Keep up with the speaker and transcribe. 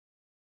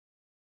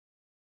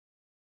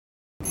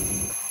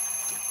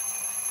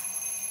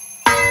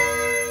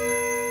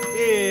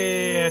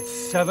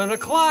7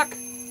 o'clock.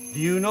 Do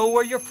you know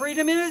where your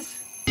freedom is?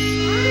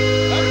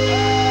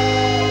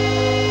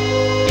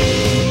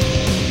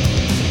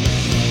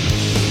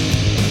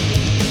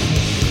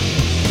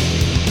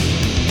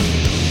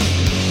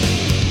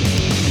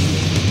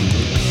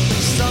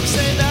 Some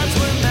say that's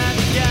where man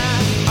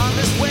began, on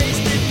this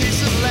wasted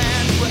piece of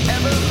land where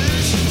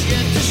evolutions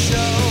get to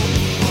show.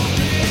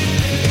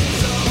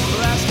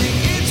 Blasting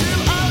into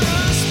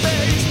outer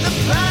space, the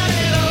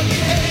planet of the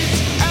apes,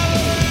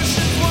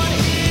 evolution's one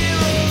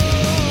hero.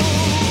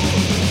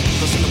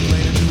 Crossing a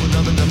plane into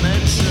another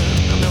dimension,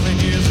 a million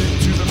years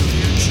into the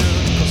future.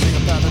 Crossing a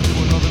path into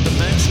another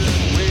dimension,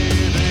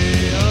 with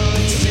the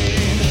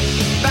unseen.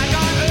 Back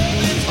on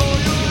Earth, it's all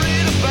you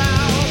read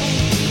about.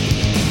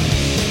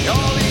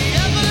 All the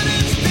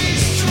evidence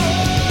destroyed.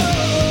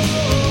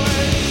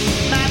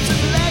 Maps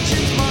and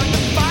legends mark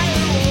the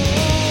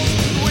firewalls.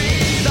 We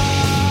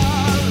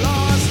are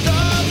lost,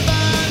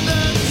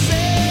 abandoned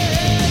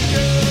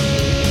saviors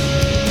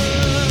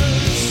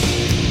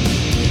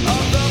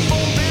of the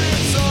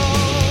forbidden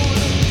zone.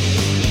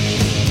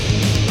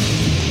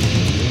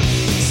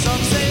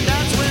 Some say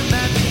that's where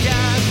man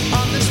began,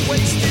 on this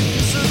wasted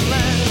piece of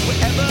land where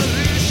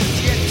evolution's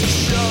yet to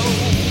show.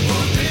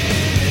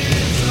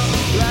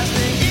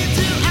 Blasting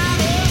into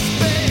outer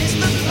space,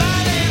 the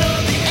planet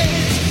of the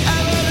apes,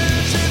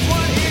 evolution's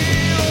one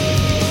hero.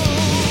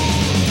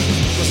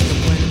 Crossing a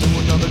plane into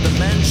another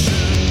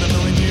dimension, a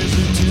million years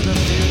into the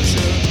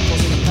future.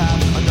 Crossing a path,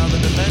 another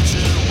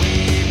dimension,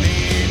 we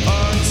meet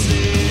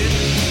unseen.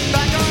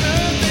 Back on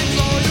Earth, it's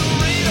all you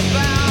read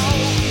about.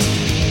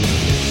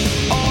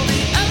 All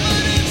the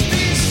evidence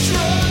destroyed.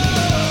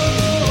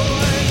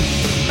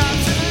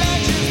 Maps and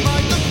legends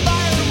mark the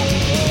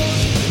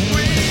firewalls.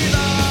 We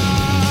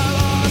are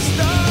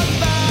lost,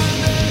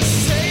 abandoned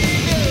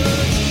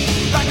saviors.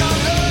 Back on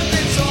Earth,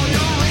 it's all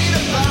you read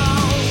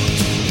about.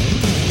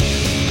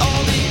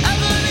 All the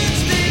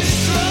evidence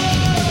destroyed.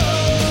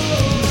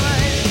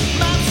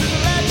 Maps and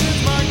legends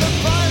mark the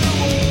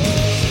firewalls.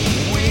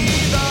 We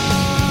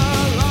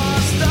are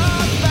lost,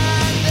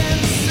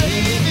 abandoned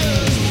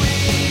saviors. We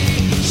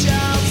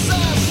shall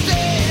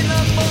sustain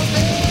the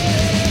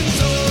forbidden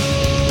zone.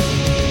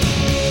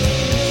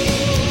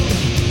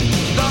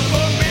 The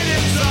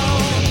forbidden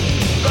zone.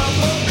 The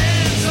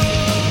forbidden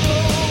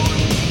zone.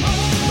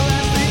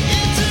 Blasting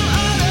into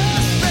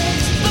outer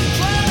space, the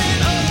planet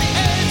of the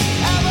apes,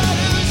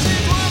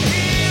 evolution's one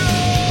hero.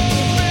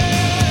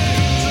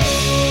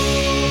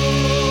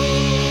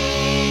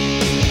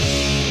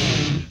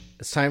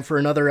 It's time for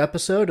another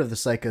episode of the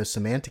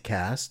Psychosemantic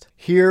cast.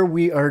 Here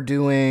we are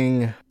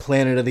doing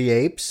Planet of the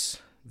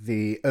Apes,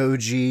 the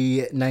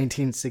OG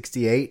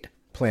 1968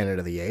 Planet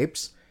of the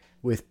Apes,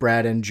 with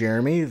Brad and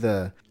Jeremy,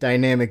 the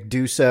dynamic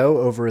Deuso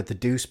over at the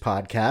Deuce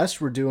podcast.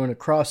 We're doing a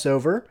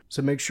crossover,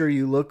 so make sure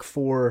you look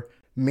for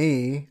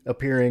me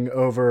appearing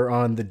over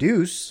on the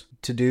Deuce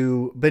to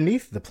do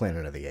Beneath the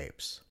Planet of the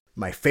Apes,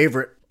 my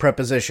favorite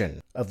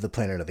preposition of the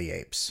Planet of the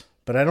Apes.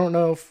 But I don't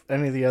know if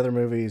any of the other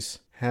movies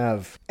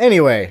have.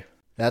 Anyway,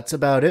 that's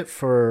about it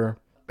for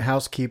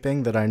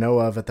housekeeping that I know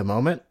of at the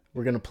moment.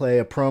 We're going to play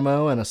a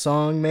promo and a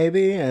song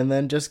maybe, and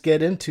then just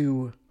get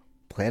into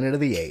Planet of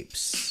the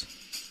Apes.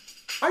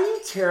 Are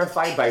you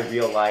terrified by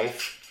real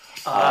life?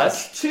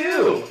 Us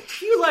too.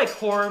 Do you like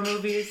horror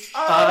movies?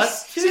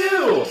 Us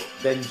too.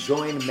 Then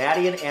join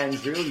Maddie and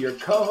Andrew, your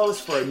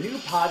co-hosts, for a new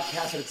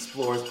podcast that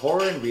explores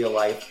horror in real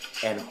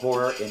life and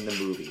horror in the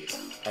movies,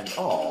 and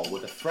all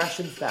with a fresh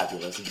and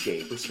fabulous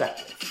gay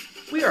perspective.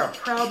 We are a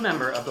proud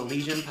member of the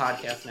Legion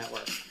Podcast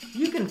Network.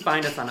 You can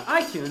find us on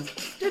iTunes,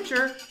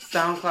 Stitcher,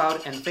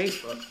 SoundCloud, and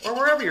Facebook, or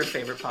wherever your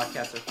favorite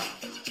podcasts are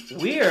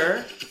found.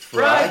 We're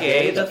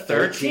Friday the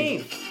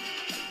 13th.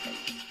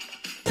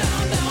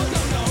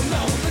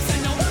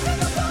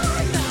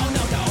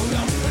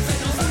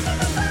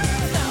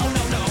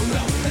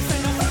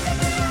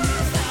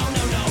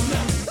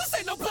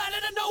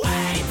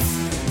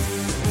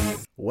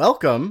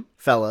 Welcome,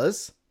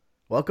 fellas.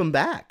 Welcome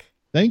back.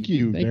 Thank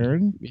you, Thank you.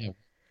 Darren. Yeah,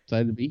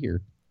 excited to be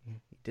here.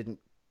 Didn't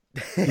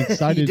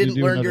Excited you to didn't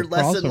do learn your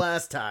another lesson crossover.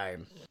 last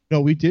time. No,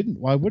 we didn't.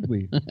 Why would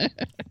we?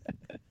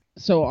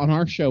 So on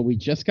our show, we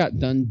just got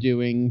done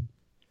doing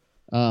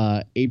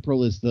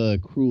April is the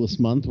Cruelest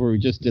Month, where we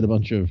just did a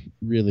bunch of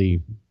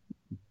really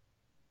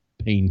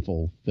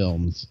painful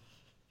films.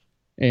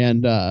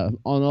 And on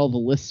all the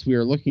lists we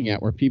were looking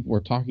at where people were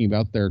talking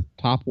about their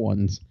top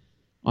ones,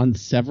 on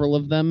several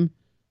of them,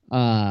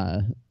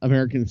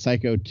 American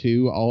Psycho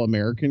 2, All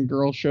American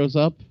Girl shows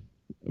up.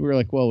 We were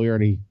like, well, we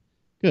already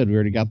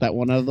got that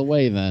one out of the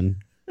way then.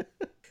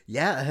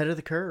 Yeah, ahead of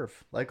the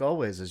curve, like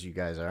always, as you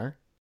guys are.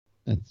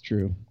 That's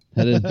true.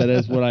 That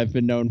is what I've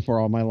been known for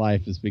all my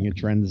life, is being a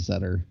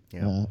trendsetter.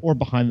 Yeah. Or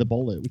behind the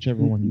bullet,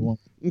 whichever one you want.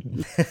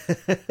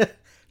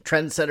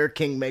 Trendsetter,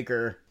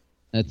 kingmaker.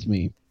 That's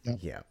me.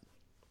 Yeah.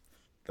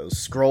 Those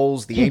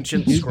scrolls, the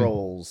ancient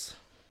scrolls.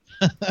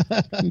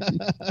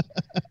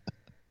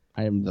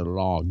 I am the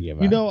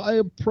lawgiver. You know, I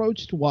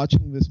approached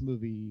watching this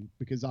movie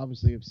because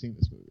obviously I've seen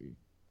this movie,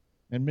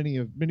 and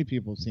many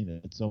people have seen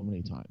it so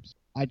many times.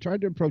 I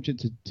tried to approach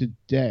it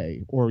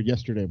today or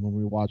yesterday when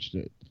we watched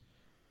it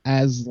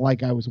as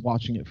like I was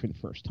watching it for the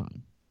first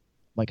time,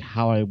 like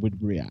how I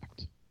would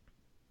react.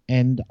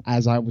 And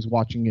as I was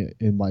watching it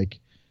in like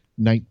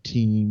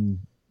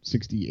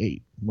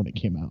 1968 when it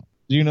came out.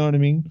 Do you know what I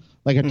mean?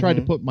 Like I tried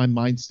to put my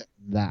mindset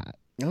in that.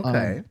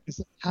 Okay. It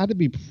had to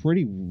be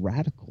pretty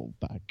radical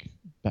back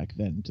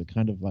then to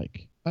kind of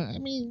like, I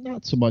mean,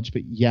 not so much,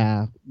 but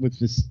yeah, with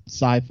this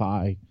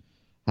sci-fi,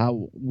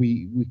 how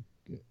we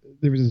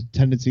there was a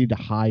tendency to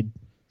hide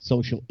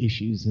social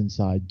issues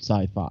inside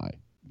sci-fi.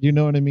 You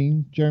know what I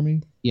mean,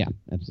 Jeremy? Yeah,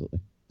 absolutely.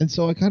 And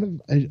so I kind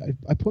of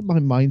I put my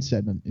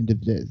mindset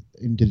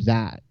into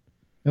that,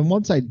 and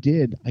once I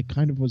did, I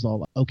kind of was all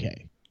like,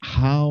 okay,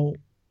 how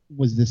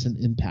was this an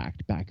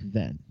impact back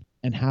then,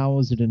 and how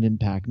is it an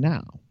impact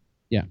now?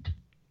 Yeah.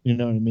 You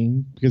know what I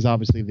mean? Because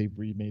obviously they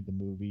remade the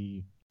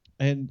movie,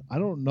 and I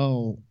don't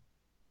know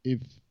if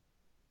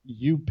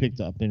you picked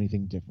up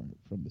anything different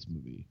from this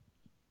movie,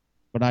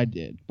 but I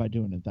did by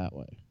doing it that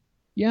way.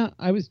 Yeah,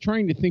 I was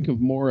trying to think of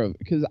more of,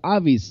 because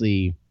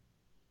obviously,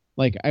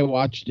 like, I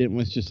watched it and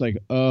was just like,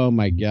 oh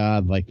my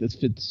God, like, this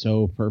fits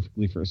so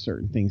perfectly for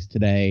certain things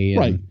today.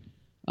 And,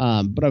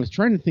 Right. But I was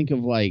trying to think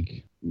of,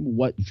 like,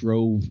 what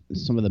drove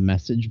some of the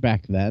message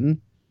back then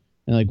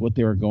and, like, what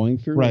they were going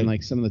through. Right. And,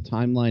 like, some of the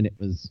timeline,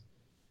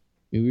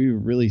 we were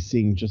really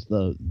seeing just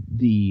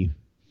the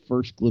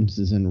first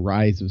glimpses and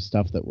rise of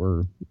stuff that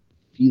we're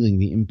feeling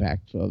the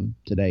impact of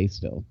today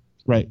still.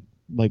 Right.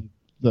 Like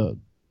the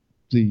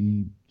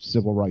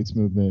civil rights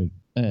movement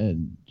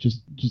and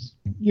just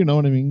you know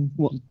what I mean?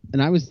 Well,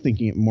 and I was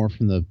thinking it more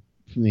from the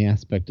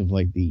aspect of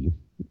like the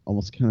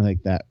almost kind of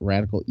like that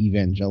radical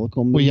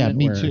evangelical movement. Well, yeah,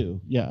 me where too.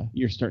 Yeah.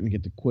 You're starting to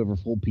get the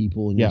quiverful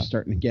people, and Yeah. you're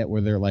starting to get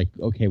where they're like,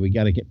 okay, we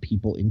got to get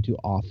people into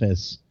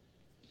office,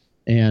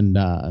 and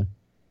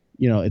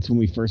it's when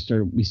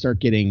we start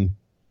getting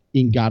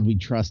 "In God We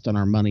Trust" on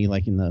our money,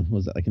 like in the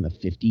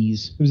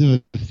 50s? It was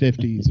in the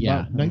 50s.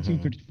 Yeah. About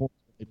 1954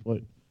 they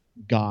put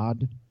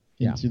God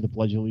Yeah. into the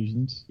Pledge of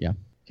Allegiance. Yeah.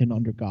 And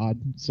under God.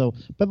 So,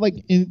 but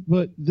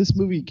this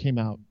movie came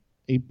out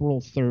April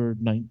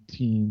 3rd,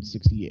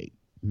 1968.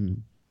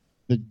 Mm.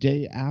 The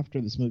day after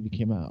this movie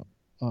came out,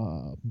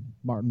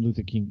 Martin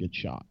Luther King gets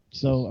shot.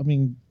 So, I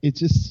mean,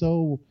 it's just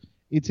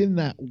it's in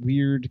that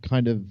weird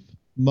kind of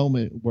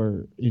moment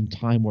in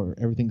time where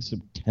everything's so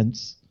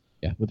tense.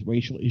 Yeah. With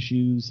racial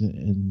issues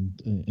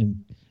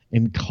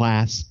and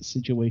class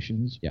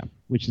situations. Yeah.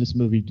 Which this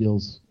movie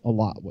deals a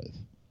lot with.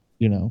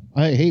 You know,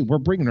 hey, we're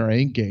bringing our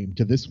A game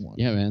to this one.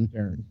 Yeah, man.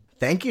 Aaron.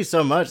 Thank you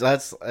so much.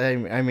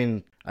 I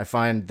mean, I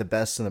find the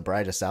best and the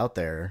brightest out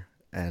there,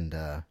 and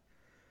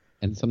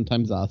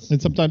sometimes us.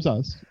 And sometimes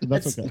us.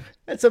 That's okay.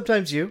 and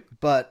sometimes you.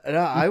 But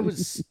I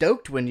was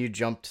stoked when you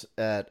jumped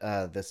at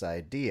this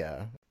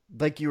idea,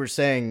 like you were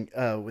saying,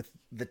 with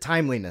the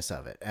timeliness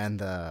of it,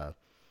 and I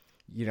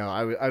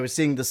was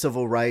seeing the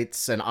civil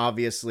rights, and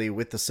obviously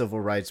with the civil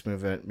rights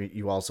movement,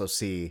 you also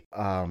see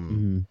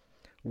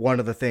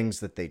one of the things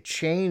that they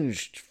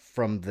changed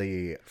from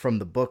the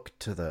book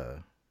to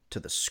the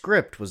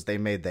script was they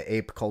made the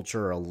ape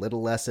culture a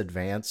little less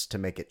advanced to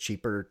make it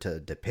cheaper to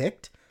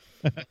depict.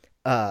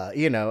 As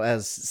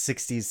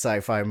 60s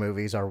sci-fi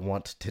movies are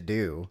wont to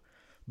do.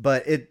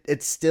 But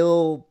it's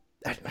still,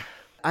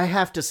 I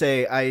have to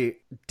say, I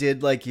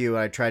did like you.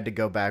 I tried to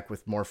go back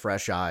with more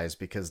fresh eyes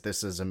because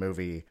this is a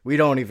movie. We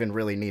don't even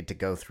really need to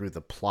go through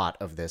the plot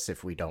of this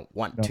if we don't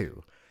want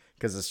to,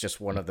 because it's just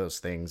one of those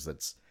things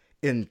that's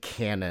in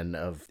canon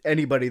of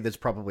anybody that's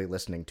probably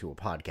listening to a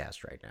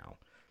podcast right now.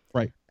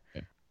 Right.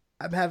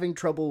 I'm having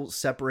trouble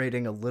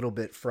separating a little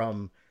bit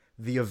from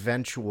the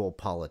eventual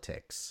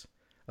politics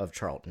of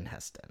Charlton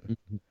Heston.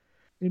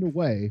 In a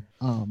way.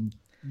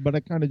 But I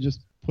kind of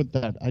just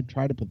I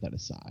try to put that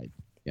aside.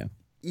 Yeah.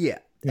 Yeah.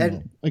 You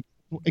know, like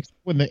except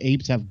when the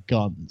apes have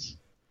guns.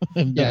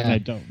 And then I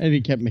don't. And he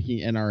kept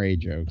making NRA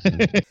jokes.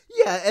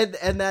 Yeah,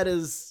 and that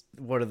is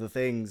one of the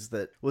things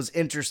that was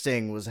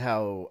interesting was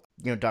how,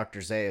 Dr.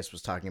 Zaius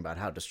was talking about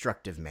how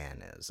destructive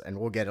man is. And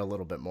we'll get a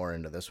little bit more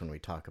into this when we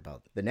talk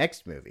about the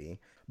next movie.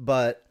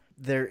 But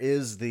there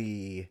is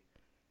the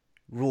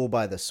rule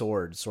by the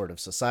sword sort of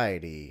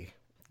society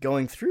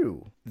going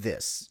through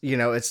this.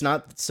 It's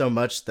not so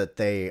much that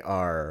they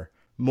are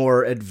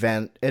more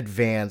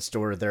advanced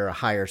or they're a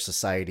higher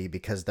society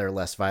because they're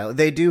less violent.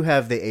 They do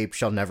have the ape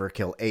shall never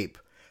kill ape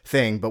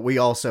thing, but we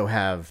also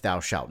have thou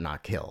shalt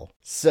not kill.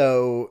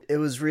 So it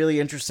was really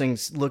interesting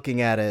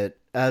looking at it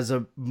as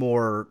a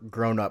more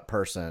grown-up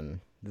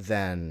person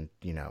than,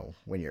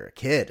 when you're a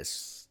kid.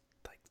 It's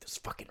like, this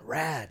fucking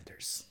rad.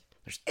 There's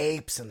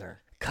apes and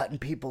they're cutting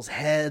people's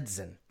heads,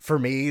 and for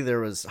me there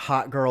was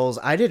hot girls.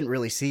 I didn't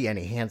really see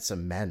any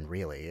handsome men,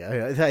 really.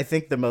 I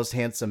think the most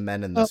handsome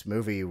men in this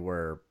movie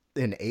were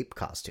in ape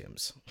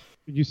costumes.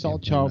 You saw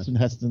Charlton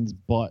Heston's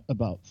butt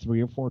about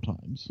 3 or 4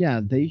 times.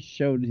 Yeah, they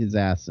showed his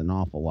ass an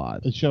awful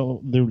lot. It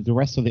showed the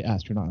rest of the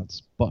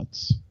astronauts'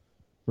 butts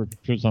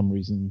for some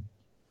reason.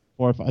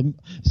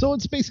 So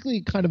it's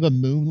basically kind of a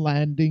moon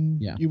landing,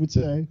 you would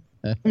say.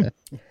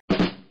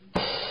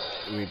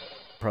 We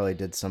probably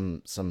did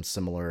some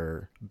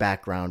similar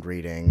background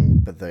reading,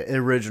 but the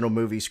original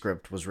movie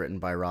script was written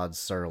by Rod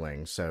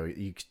Serling, so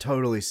you could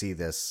totally see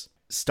this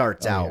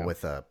starts out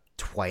with a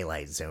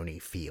Twilight Zone-y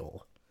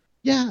feel.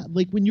 Yeah,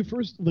 like when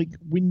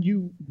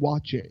you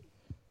watch it,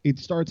 it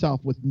starts off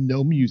with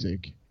no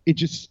music. It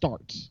just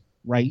starts,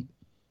 right?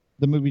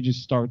 The movie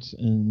just starts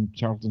and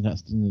Charlton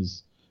Heston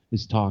is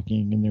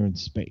talking and they're in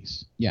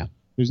space. Yeah.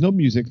 There's no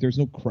music, there's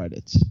no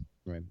credits.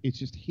 Right. It's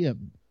just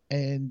him.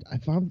 And I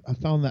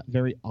found that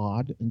very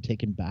odd and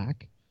taken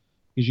back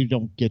because you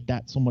don't get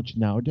that so much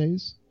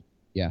nowadays.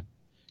 Yeah.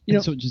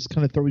 So it just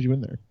kind of throws you in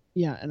there.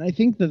 Yeah, and I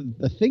think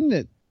the thing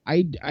that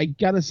I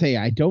gotta say,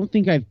 I don't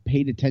think I've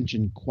paid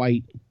attention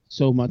quite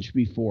so much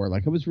before.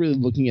 Like, I was really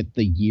looking at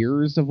the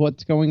years of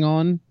what's going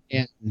on,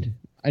 and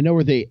I know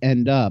where they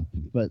end up,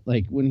 but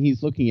like when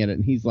he's looking at it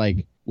and he's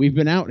like, we've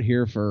been out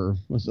here for,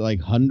 what's it, like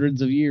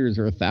hundreds of years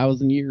or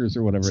 1,000 years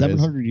or whatever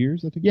 700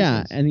 years, I think.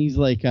 Yeah, and he's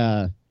like,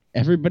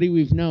 everybody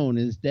we've known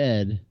is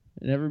dead,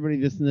 and everybody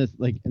this and this,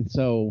 like, and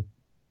so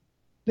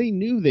they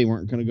knew they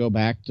weren't going to go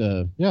back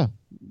to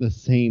the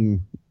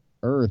same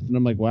Earth, and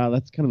I'm like, wow,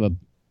 that's kind of a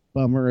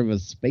bummer of a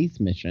space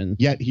mission.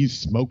 Yet he's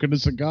smoking a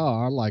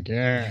cigar, like,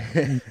 yeah.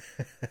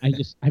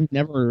 I've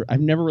never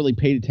really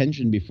paid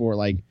attention before.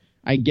 Like,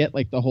 I get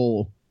like the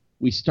whole,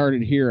 we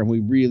started here and we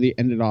really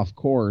ended off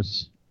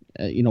course,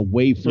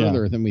 way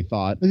further than we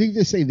thought. I think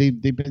they say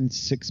they've been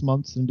 6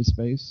 months into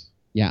space.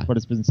 Yeah, but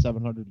it's been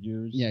 700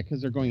 years. Yeah,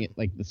 because they're going at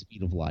like the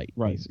speed of light,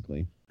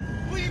 basically.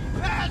 We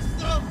passed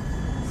them!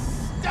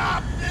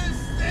 Stop this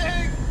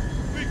thing!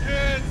 We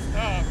can't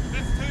stop.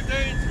 It's too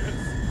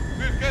dangerous.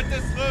 We've got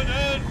to slow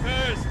down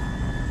first.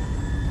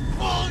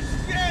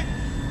 Bullshit!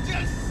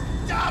 Just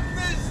stop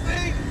this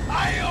thing!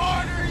 I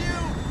order you!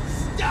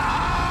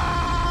 Stop!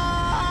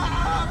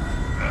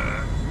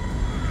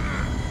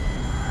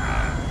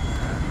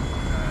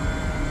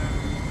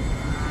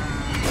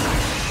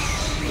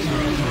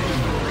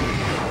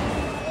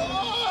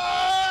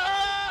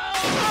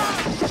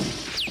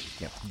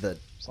 The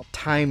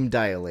time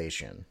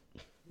dilation.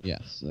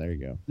 Yes, there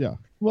you go. Yeah.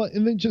 Well,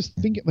 and then just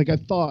thinking, like,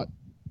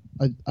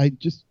 I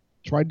just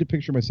tried to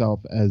picture myself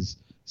as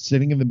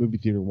sitting in the movie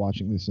theater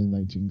watching this in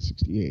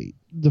 1968.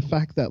 The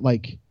fact that,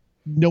 like,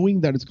 knowing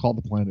that it's called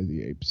The Planet of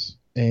the Apes,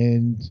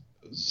 and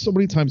so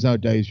many times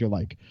nowadays you're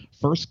like,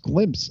 first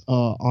glimpse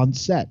on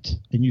set,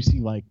 and you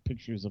see, like,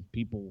 pictures of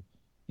people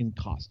in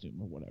costume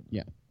or whatever.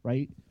 Yeah.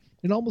 Right?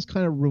 It almost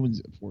kind of ruins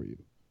it for you.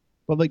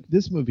 But, like,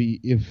 this movie,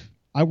 if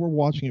I were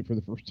watching it for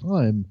the first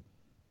time,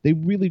 they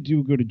really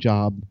do a good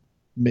job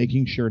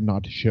making sure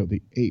not to show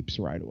the apes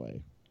right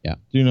away. Yeah.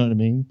 Do you know what I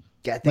mean?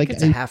 Yeah, I think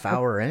it's a half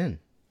hour in.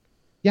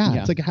 Yeah,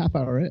 it's like a half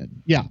hour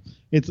in. Yeah.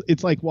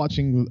 It's like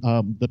watching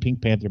the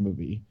Pink Panther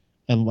movie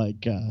and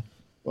like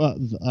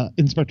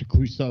Inspector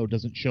Clouseau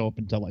doesn't show up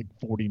until like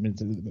 40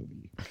 minutes into the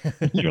movie.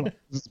 You're like,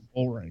 this is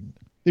boring.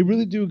 They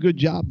really do a good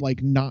job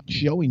like not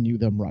showing you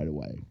them right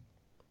away.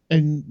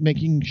 And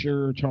making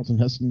sure Charlton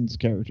Heston's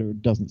character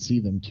doesn't see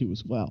them too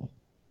as well.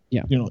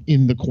 Yeah.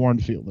 In the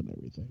cornfield and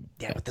everything.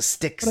 Yeah, with the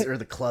sticks or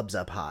the clubs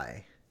up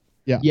high.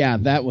 Yeah. Yeah,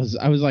 I was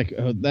like,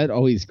 oh, that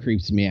always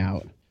creeps me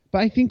out. But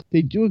I think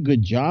they do a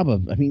good job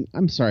of, I mean,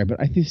 I'm sorry, but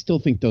I still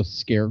think those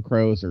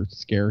scarecrows or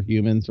scare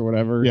humans or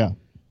whatever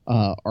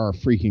are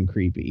freaking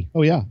creepy.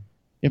 Oh, yeah.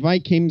 If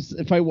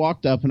I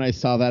walked up and I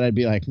saw that, I'd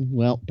be like,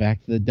 well,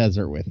 back to the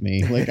desert with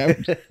me. Like, I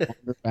would just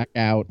wander back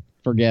out,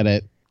 forget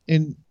it.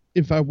 And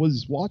if I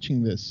was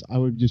watching this, I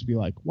would just be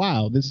like,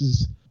 wow, this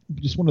is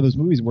just one of those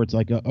movies where it's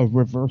like a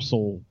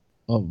reversal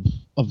of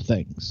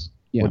things.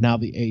 Yeah. Where now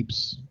the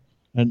apes,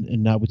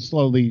 and I would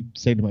slowly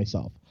say to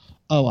myself,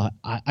 oh,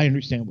 I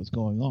understand what's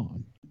going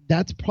on.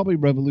 That's probably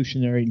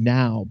revolutionary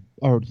now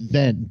or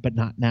then, but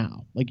not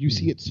now. Like you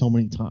see it so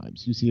many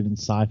times. You see it in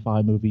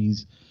sci-fi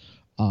movies.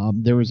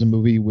 There was a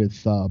movie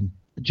with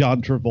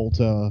John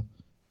Travolta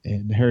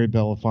and Harry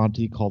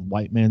Belafonte called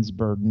White Man's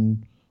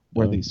Burden,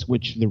 where they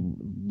switch the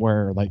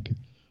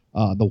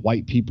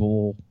white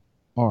people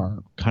are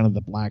kind of the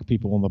black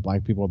people and the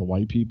black people are the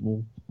white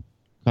people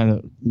kind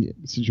of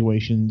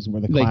situations where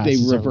the like they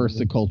classes reverse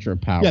the culture of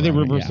power. Yeah, they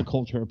reverse the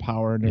culture of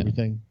power and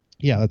everything.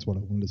 Yeah, that's what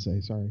I wanted to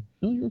say. Sorry.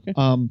 No, you're okay.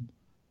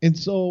 And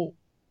so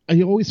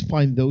I always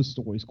find those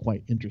stories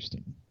quite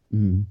interesting.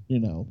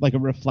 Mm-hmm. Like a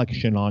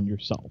reflection on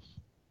yourself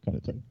kind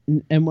of thing.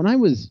 And when I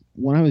was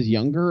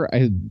younger,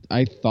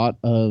 I thought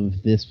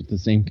of this with the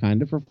same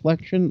kind of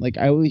reflection. Like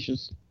I always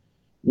just,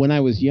 when I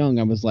was young,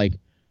 I was like,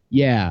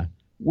 yeah,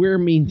 we're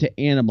mean to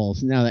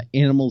animals now that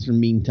animals are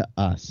mean to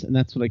us, and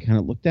that's what I kind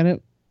of looked at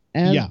it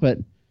as. Yeah. But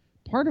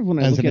part of when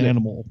I look at an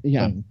animal,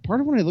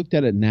 part of when I looked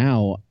at it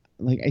now,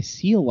 like I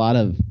see a lot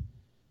of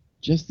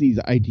just these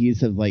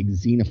ideas of like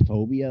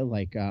xenophobia.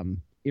 Like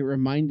it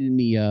reminded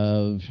me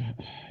of,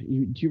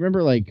 do you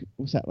remember like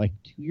what was that, like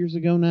 2 years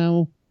ago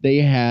now?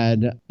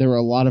 There were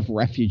a lot of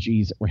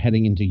refugees that were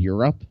heading into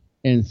Europe,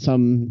 and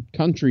some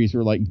countries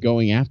were like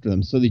going after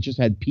them. So they just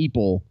had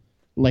people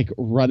like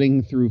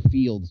running through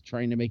fields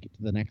trying to make it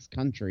to the next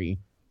country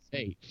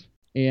safe.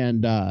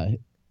 And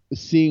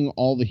seeing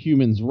all the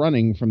humans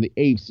running from the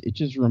apes, it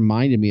just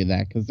reminded me of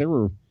that, because there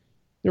were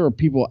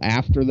people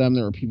after them.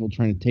 There were people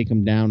trying to take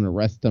them down and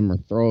arrest them or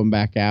throw them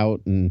back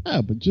out. And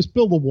Yeah, but just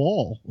build a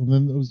wall, and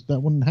then that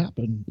wouldn't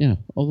happen. yeah,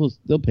 all those,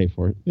 they'll pay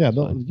for it. Yeah, It's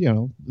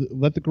fine.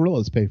 let the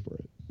gorillas pay for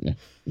it. Yeah.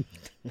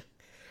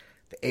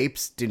 The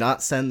apes do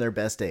not send their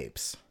best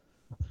apes.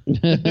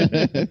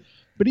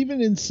 But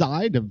even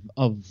inside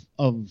of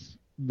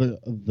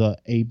the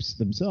apes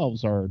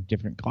themselves are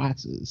different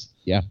classes.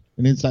 Yeah.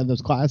 And inside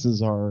those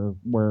classes are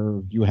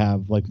where you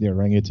have like the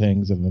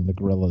orangutans and then the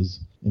gorillas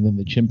and then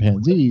the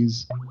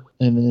chimpanzees.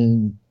 And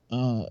then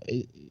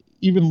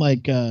even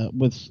like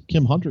with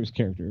Kim Hunter's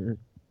character,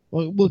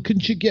 well,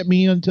 couldn't you get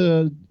me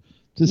to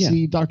Yeah.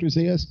 see Dr.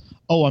 Zayas?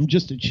 Oh, I'm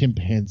just a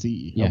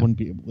chimpanzee. Yeah. I wouldn't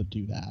be able to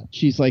do that.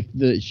 She's like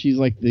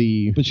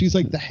the But she's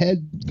like the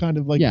head kind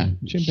of like Yeah.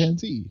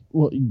 chimpanzee.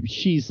 well,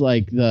 she's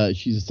a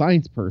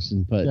science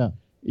person, but Yeah.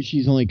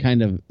 she's only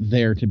kind of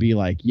there to be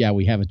like, yeah,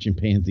 we have a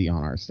chimpanzee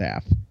on our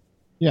staff.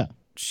 Yeah.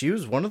 She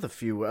was one of the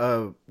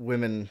few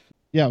women.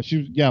 Yeah,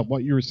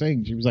 what you were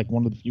saying, she was like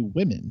one of the few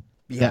women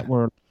that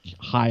were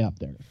high up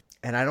there.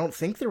 And I don't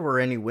think there were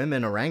any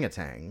women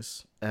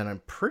orangutans, and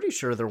I'm pretty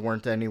sure there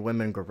weren't any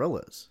women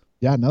gorillas.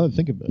 Yeah, now that I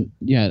think of it.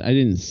 Yeah, I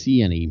didn't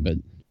see any, but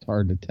it's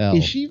hard to tell.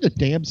 Is she the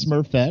damn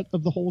Smurfette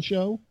of the whole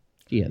show?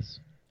 She is.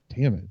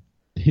 Damn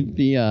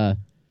it.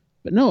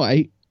 But no,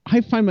 I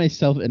find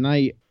myself, and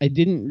I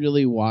didn't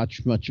really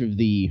watch much of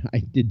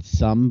I did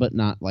some, but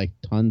not like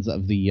tons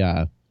of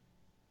the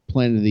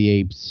Planet of the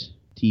Apes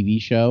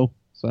TV show,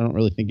 so I don't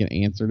really think it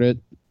answered it.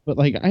 But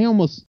like, I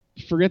almost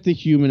forget the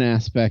human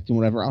aspect and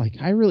whatever. Like,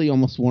 I really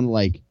almost want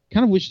to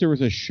kind of wish there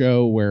was a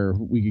show where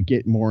we could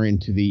get more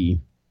into the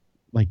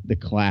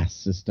class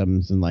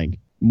systems and like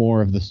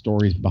more of the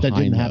stories behind That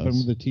didn't those.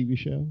 happen with the TV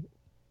show?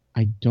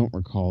 I don't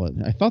recall it.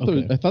 I thought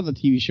Okay. I thought the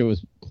TV show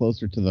was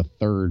closer to the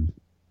third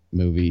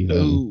movie.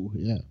 Oh,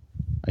 yeah.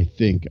 I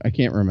think. I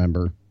can't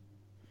remember.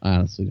 I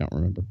honestly don't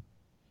remember.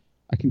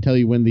 I can tell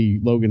you when the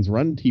Logan's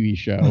Run TV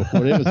show,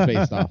 what it was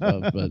based off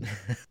of, but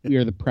we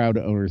are the proud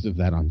owners of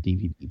that on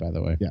DVD, by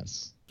the way.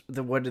 Yes.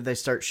 What did they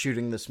start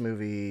shooting this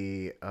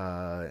movie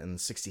in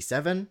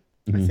 67?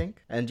 I Mhm.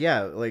 think. And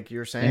yeah, like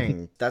you're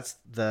saying, that's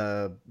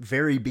the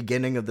very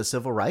beginning of the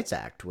Civil Rights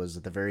Act, was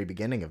at the very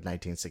beginning of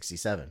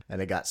 1967.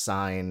 And it got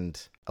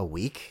signed a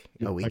week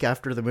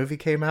after the movie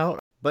came out.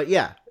 But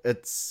yeah,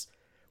 that's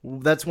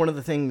one of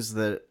the things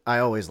that I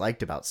always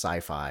liked about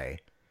sci-fi,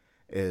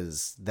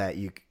 is that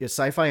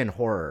sci-fi and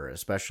horror,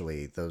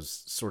 especially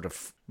those sort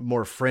of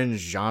more fringe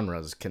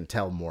genres, can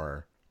tell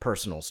more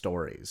personal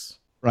stories.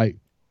 Right.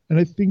 And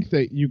I think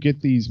that you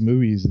get these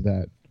movies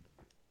that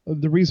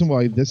the reason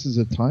why this is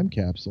a time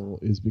capsule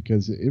is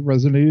because it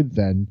resonated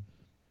then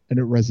and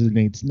it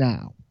resonates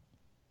now.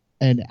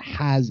 And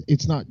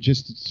it's not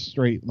just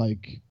straight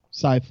like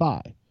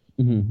sci-fi.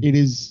 Mm-hmm. It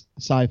is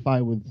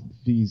sci-fi with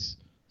these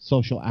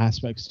social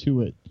aspects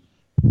to it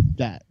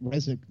that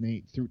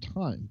resonate through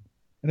time.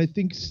 And I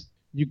think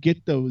you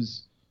get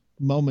those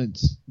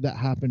moments that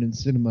happen in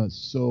cinema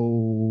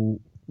so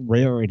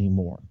rare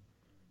anymore.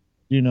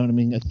 You know what I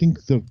mean? I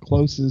think the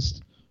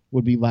closest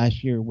would be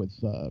last year with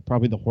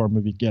probably the horror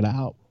movie Get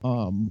Out,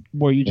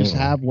 where you just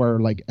have where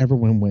like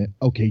everyone went,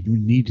 okay, you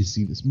need to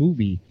see this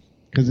movie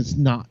because it's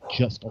not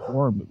just a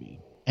horror movie.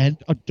 And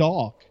a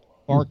dog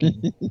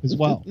barking as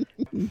well.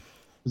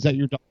 Is that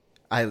your dog?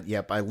 I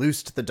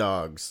loosed the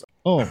dogs.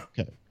 Oh,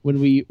 okay. When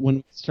we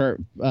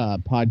start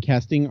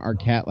podcasting, our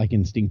cat like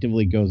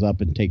instinctively goes up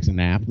and takes a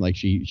nap. Like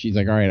she's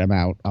like, all right, I'm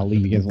out. I'll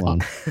leave you guys alone.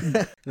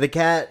 The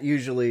cat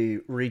usually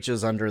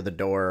reaches under the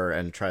door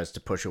and tries to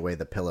push away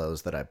the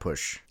pillows that I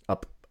push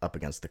up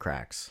against the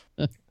cracks.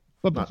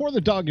 But before the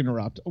dog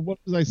interrupt, what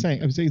was I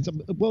saying? I was saying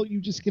something. Well, you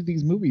just get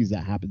these movies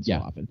that happen so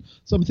often.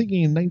 So I'm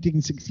thinking in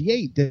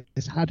 1968,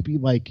 this had to be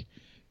like,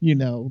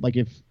 like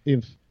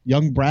if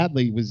young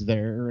Bradley was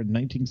there in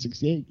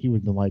 1968, he would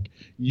have been like,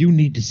 you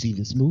need to see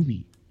this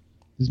movie.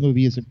 This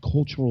movie is has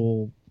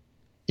cultural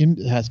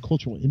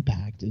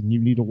impact, and you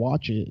need to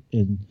watch it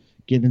and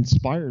get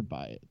inspired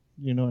by it.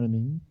 You know what I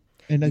mean?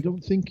 And I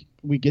don't think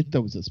we get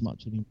those as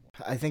much anymore.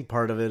 I think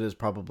part of it is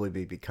probably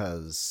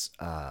because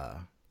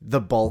the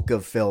bulk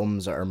of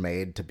films are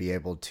made to be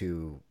able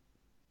to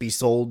be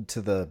sold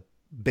to the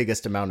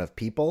biggest amount of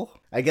people.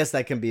 I guess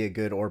that can be a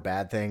good or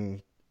bad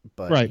thing,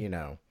 but Right.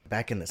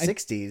 Back in the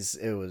 60s,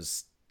 it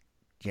was,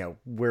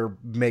 we're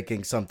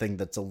making something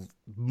that's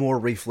more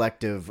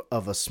reflective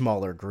of a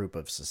smaller group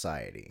of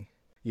society.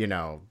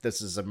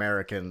 This is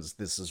Americans,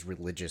 this is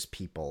religious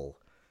people,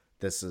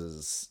 this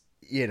is,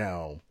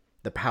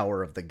 the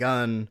power of the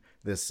gun,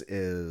 this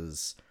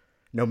is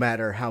no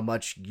matter how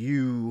much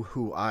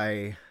who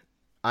I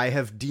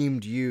have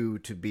deemed you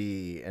to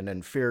be an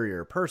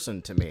inferior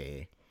person to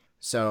me,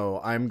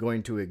 so I'm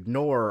going to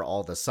ignore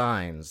all the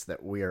signs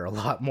that we are a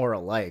lot more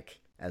alike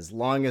as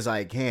long as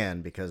I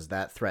can, because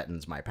that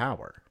threatens my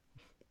power.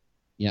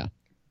 Yeah.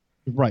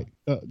 Right.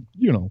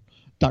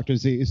 Dr.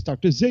 Zayas,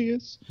 Dr.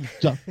 Zayas,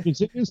 Dr.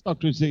 Zayas,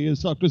 Dr.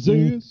 Zayas, Dr.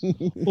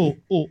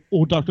 Zayas.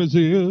 Oh, Dr.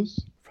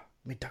 Zayas.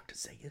 Me, Dr.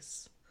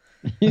 Zayas.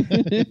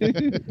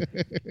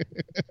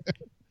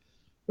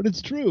 But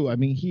it's true. I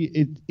mean,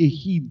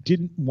 he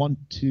didn't want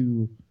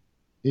to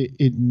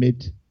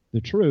admit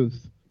the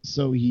truth,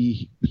 so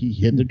he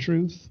hid the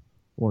truth,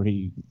 or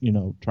he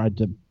tried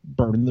to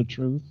burn the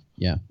truth,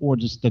 Yeah. or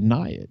just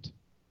deny it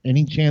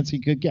any chance he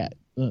could get.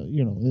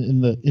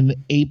 In the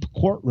ape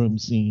courtroom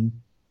scene.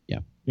 Yeah.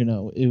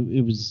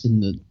 It was In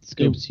the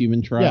Scopes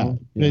human trial.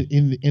 Yeah.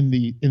 In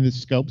the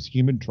Scopes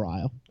human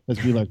trial,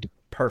 as we like to.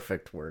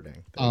 Perfect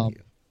wording. Thank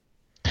you.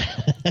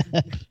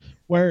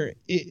 Where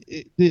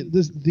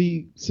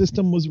the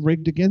system was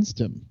rigged against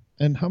him.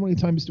 And how many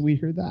times do we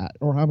hear that?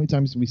 Or how many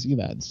times do we see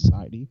that in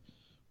society?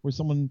 Where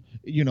someone,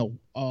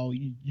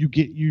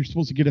 you're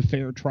supposed to get a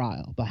fair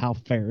trial, but how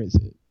fair is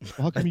it? Well,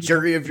 how come A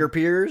jury of your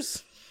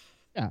peers?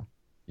 Yeah.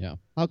 Yeah.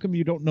 How come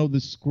you don't know the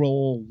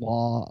scroll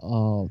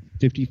law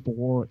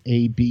 54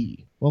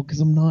 AB? Well, because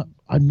I'm not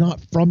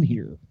from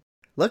here.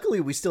 Luckily,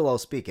 we still all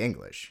speak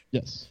English.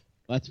 Yes.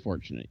 That's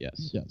fortunate.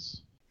 Yes.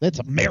 Yes. That's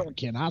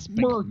American. I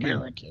speak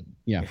American.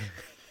 Yeah.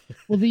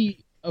 Well,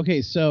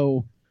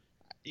 so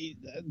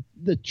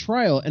the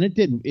trial, and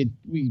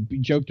we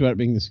joked about it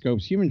being the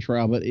Scopes human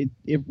trial, but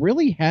it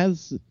really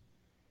has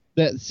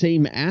that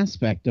same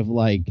aspect of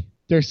like,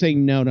 they're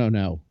saying, no.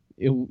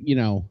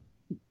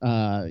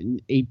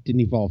 Ape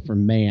didn't evolve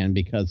from man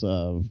because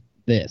of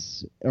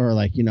this, or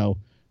like,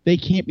 they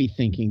can't be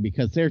thinking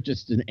because they're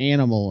just an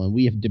animal and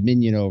we have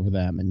dominion over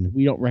them and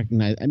we don't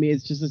recognize. I mean,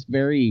 it's just this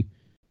very,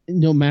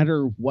 no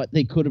matter what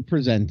they could have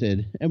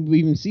presented, and we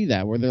even see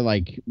that where they're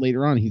like,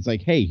 later on, he's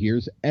like, hey,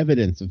 here's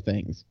evidence of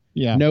things.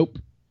 Yeah. Nope,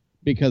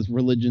 because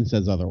religion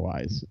says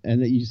otherwise.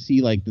 And that you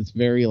see like this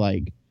very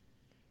like,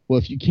 well,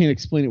 if you can't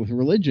explain it with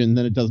religion,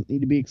 then it doesn't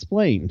need to be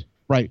explained.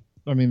 Right.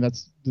 I mean,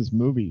 this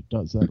movie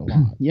does that a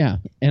lot. Yeah,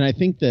 and I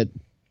think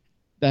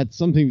that's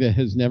something that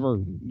has never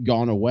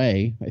gone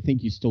away. I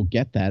think you still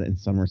get that in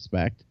some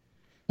respect.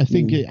 I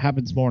think it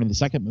happens more in the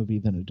second movie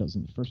than it does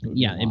in the first movie.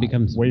 Yeah, it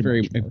becomes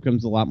it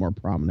becomes a lot more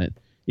prominent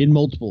in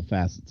multiple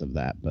facets of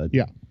that. But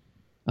yeah,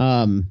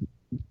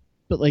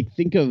 but like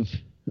think of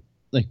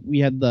like we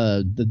had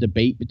the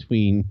debate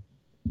between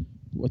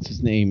what's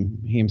his name,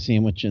 Ham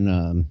Sandwich,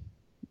 and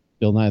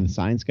Bill Nye the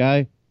Science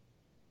Guy.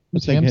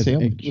 What's Ham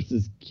Sandwich? What's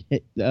his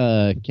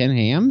Ken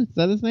Ham? Is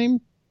that his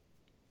name?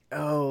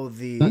 Oh,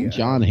 Not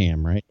John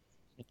Ham, right?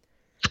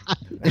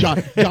 John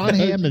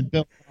Ham and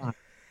Bill Nye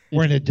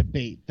were in a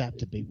debate. That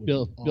debate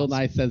was Bill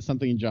Nye says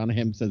something and John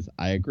Ham says,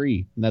 I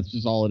agree. And that's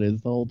just all it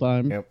is the whole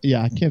time. Yep.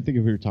 Yeah, I can't think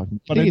of who you're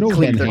talking about. But I know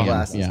Click Ken their Ham,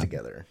 glasses yeah.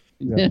 together.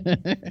 Yeah.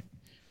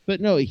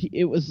 But no,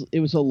 it was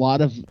a lot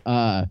of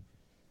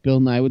Bill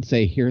Nye would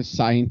say, here's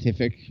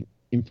scientific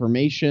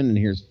information and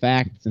here's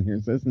facts and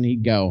here's this, and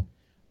he'd go,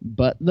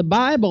 but the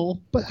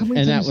Bible. But how many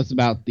and times, that was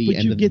about the but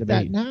end you of the get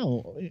that debate.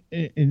 now,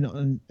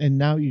 and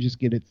now you just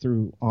get it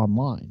through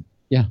online.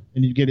 Yeah.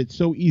 And you get it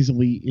so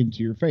easily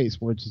into your face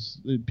where it's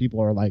just,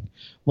 people are like,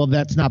 well,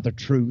 that's not the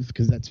truth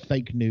because that's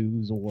fake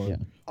news or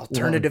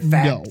Alternative or,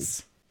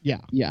 facts. No.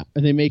 Yeah. Yeah,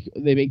 and they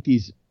make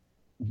these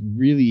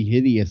really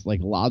hideous like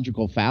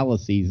logical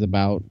fallacies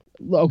about,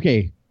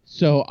 okay,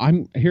 so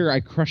I'm here, I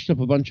crushed up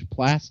a bunch of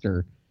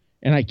plaster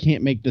and I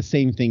can't make the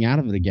same thing out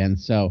of it again,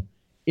 so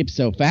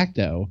ipso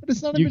facto, But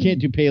it's not you even, can't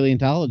do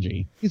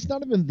paleontology. It's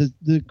not even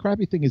the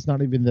crappy thing is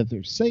not even that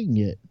they're saying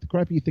it. The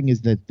crappy thing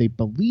is that they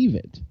believe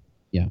it.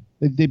 Yeah.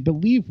 They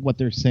believe what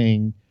they're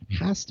saying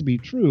has to be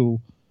true,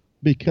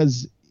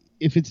 because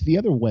if it's the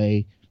other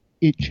way,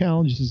 it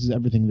challenges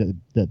everything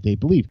that they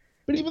believe.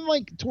 But even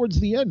like towards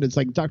the end, it's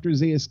like Dr.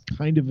 Zaius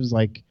kind of is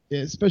like,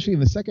 especially in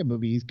the second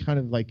movie, he's kind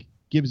of like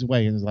gives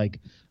way and is like,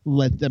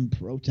 let them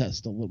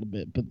protest a little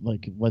bit, but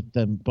like let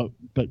them, but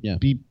Yeah.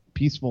 be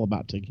peaceful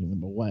about taking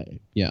them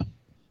away. Yeah.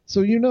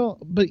 So,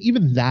 but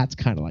even that's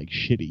kind of like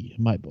shitty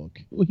in my book.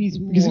 Well, he's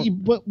Because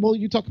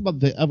you talk about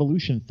the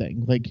evolution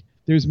thing. Like,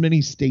 there's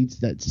many states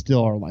that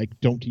still are like,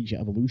 don't teach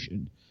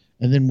evolution,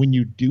 and then when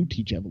you do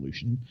teach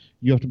evolution,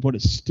 you have to put a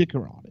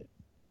sticker on it,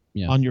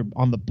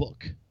 on the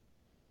book.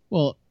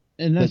 Well,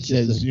 and that that's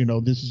says,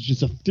 this is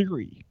just a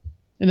theory.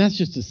 And that's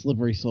just a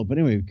slippery slope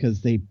anyway,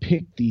 because they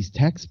pick these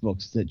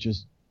textbooks that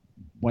just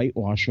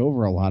whitewash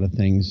over a lot of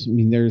things. I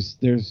mean,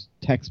 there's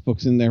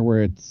textbooks in there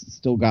where it's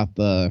still got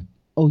the,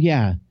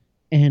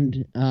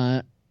 and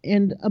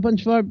a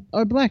bunch of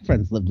our black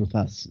friends lived with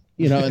us,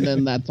 and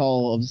then that's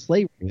all of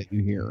slavery that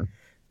you hear.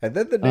 And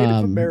then the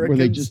Native Americans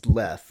they just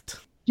left.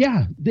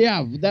 Yeah,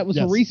 that was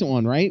a recent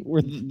one, right?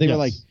 Where they were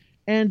like,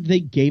 and they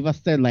gave us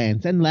their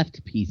lands and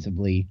left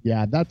peaceably.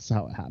 Yeah, that's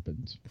how it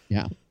happened.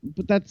 Yeah,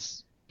 but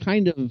that's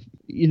kind of,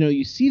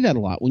 you see that a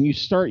lot when you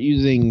start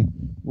using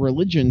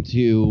religion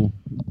to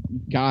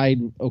guide,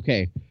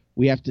 okay,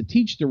 we have to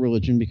teach the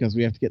religion because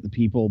we have to get the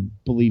people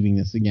believing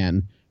this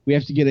again. We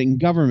have to get it in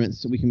government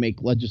so we can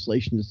make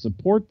legislation to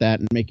support that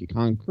and make it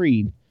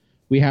concrete.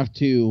 We have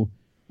to,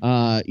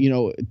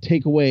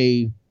 take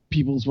away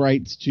people's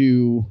rights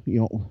to,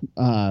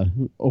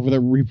 over their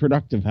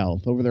reproductive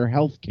health, over their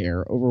health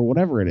care, over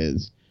whatever it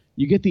is.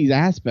 You get these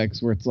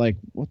aspects where it's like,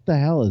 what the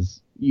hell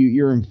is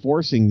you're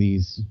enforcing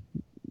these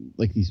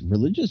like these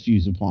religious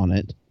views upon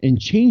it and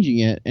changing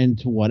it, and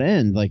to what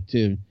end? Like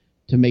to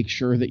make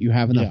sure that you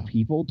have enough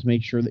people, to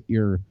make sure that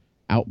you're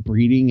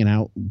outbreeding and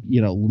out,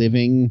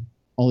 living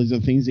all these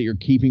other things, that you're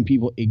keeping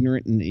people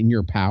ignorant and in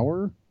your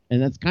power.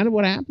 And that's kind of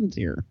what happens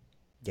here.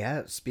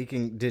 Yeah,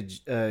 did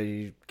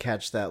you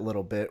catch that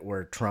little bit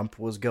where Trump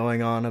was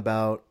going on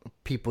about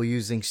people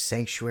using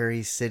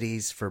sanctuary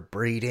cities for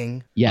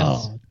breeding?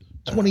 Yes.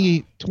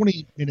 28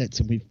 minutes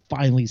and we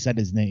finally said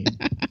his name.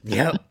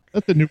 Yep.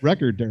 That's a new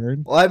record,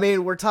 Darren. Well, I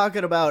mean, we're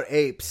talking about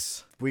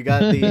apes. We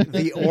got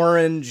the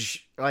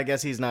orange. I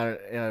guess he's not.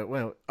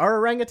 Well, are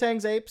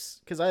orangutans apes?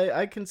 Because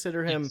I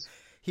consider him. Yes.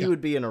 He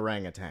would be an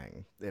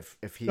orangutan if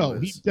he No,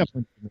 was. he's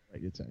definitely an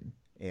orangutan.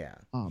 Yeah.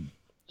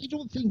 I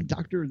don't think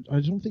Dr.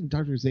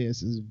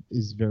 Zayas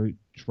is very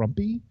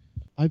Trumpy.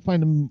 I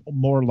find him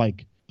more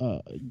like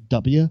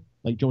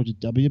like George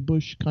W.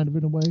 Bush, kind of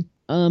in a way.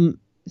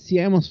 See,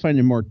 I almost find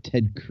him more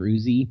Ted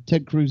Cruz-y.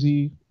 Ted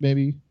Cruz-y,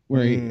 maybe.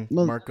 Where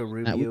Marco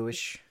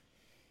Rubio-ish.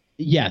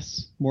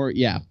 Yes, more,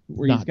 yeah.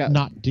 Where Not, he's got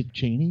not Dick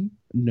Cheney.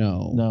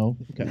 No.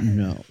 Okay.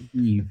 No.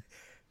 He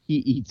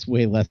eats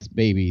way less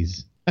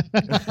babies.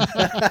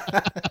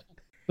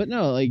 But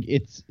no, like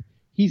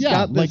he's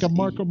got this, like a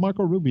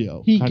Marco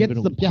Rubio. He kind of gets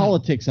in a- the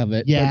politics of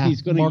it. Yeah, but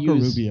he's going to Marco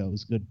use Rubio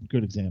is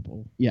good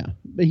example. Yeah,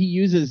 but he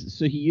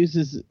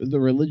uses the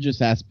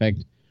religious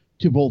aspect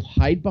to both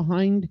hide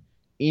behind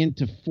and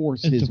to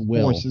force And his to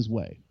will. force his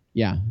way.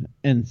 Yeah,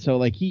 and so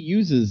like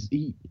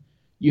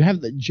you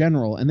have the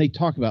general, and they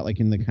talk about like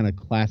in the kind of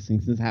class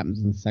things. This happens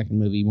in the second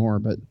movie more,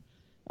 but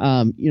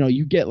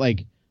you get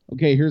like,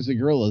 okay, here's the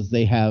guerrillas.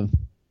 They have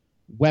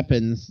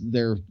weapons.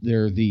 They're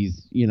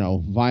these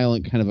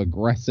violent, kind of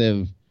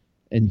aggressive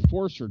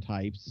enforcer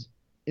types,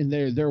 and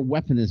their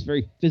weapon is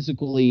very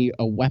physically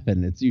a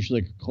weapon. It's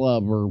usually like a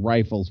club or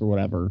rifles or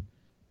whatever.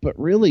 But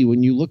really,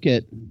 when you look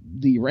at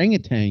the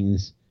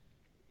orangutans,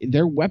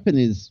 their weapon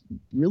is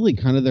really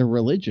kind of their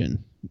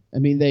religion. I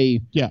mean,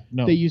 they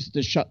use it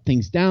to shut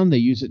things down. They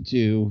use it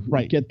to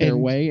get their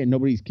way, and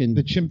nobody's can.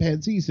 The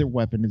chimpanzees, their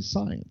weapon is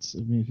science.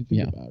 I mean, if you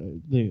think about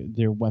it,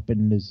 their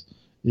weapon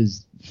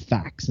is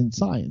facts and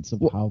science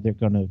of how they're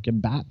going to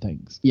combat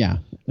things. Yeah,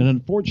 and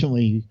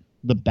unfortunately,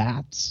 the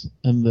bats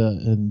and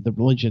the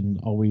religion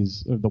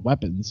always, or the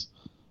weapons,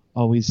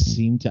 always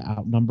seem to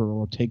outnumber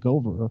or take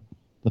over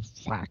the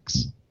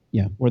facts.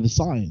 Yeah, or the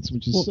science,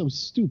 which is so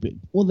stupid.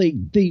 Well, they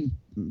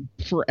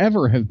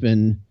forever have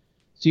been.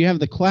 So you have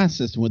the class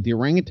system with the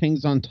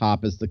orangutans on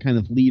top as the kind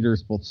of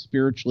leaders, both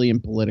spiritually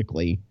and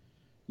politically.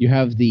 You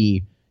have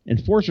the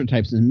enforcer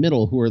types in the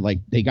middle who are like,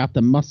 they got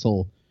the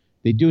muscle.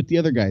 They do what the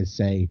other guys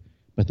say,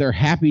 but they're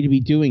happy to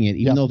be doing it,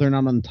 even though they're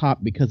not on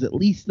top, because at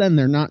least then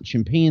they're not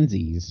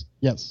chimpanzees.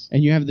 Yes.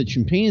 And you have the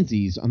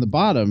chimpanzees on the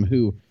bottom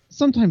who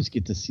sometimes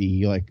get to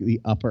see like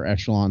the upper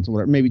echelons or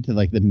whatever, maybe to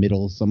like the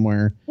middle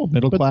somewhere. Well,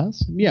 middle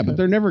class. Yeah, but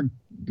they're never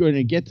going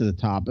to get to the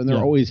top, and they're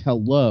always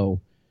held low.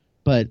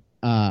 But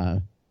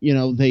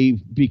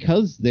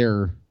because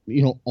they're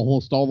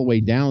almost all the way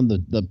down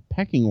the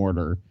pecking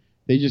order,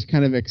 they just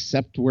kind of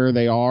accept where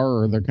they are,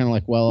 or they're kind of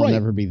like, well, I'll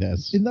never be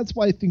this. And that's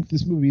why I think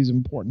this movie is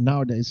important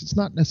nowadays. It's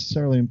not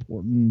necessarily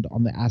important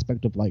on the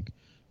aspect of like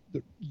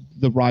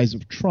the rise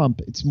of Trump.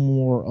 It's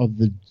more of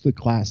the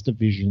class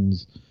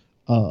divisions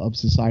of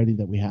society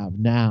that we have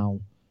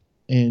now,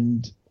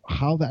 and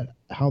how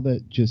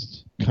that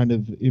just kind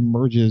of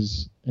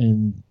emerges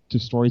and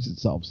destroys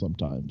itself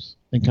sometimes,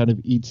 and kind of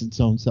eats its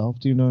own self.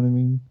 Do you know what I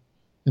mean?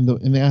 In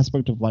the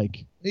aspect of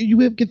like,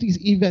 you get these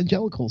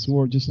evangelicals who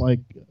are just like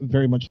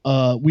very much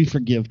we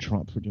forgive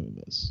Trump for doing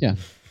this. Yeah,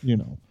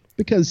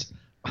 because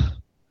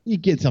he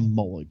gets a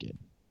mulligan.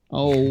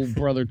 Oh,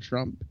 brother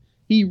Trump,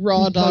 he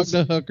raw dogged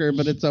a hooker,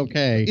 but it's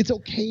okay. It's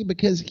okay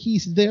because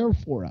he's there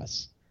for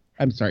us.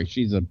 I'm sorry,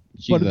 she's a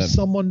if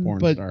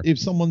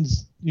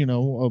someone's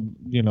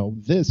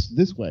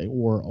this way,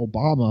 or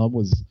Obama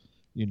was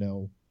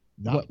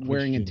not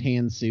wearing a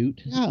tan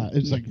suit. Yeah,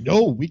 it's like,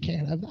 no, we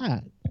can't have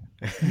that.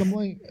 And I'm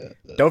like,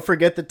 don't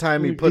forget the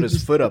time he put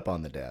his foot up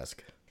on the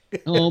desk.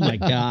 Oh my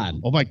god.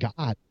 Oh my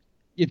god.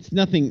 It's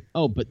nothing.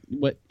 Oh, but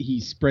what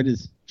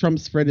Trump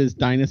spread his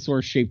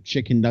dinosaur-shaped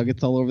chicken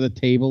nuggets all over the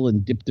table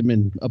and dipped them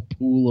in a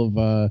pool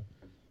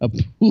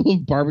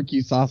of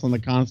barbecue sauce on the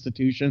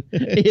Constitution.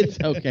 It's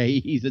okay.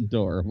 He's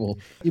adorable.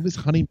 It was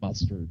honey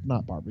mustard,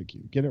 not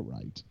barbecue. Get it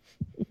right.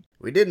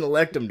 We didn't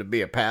elect him to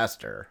be a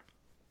pastor.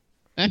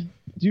 Do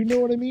you know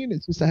what I mean?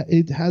 It's just that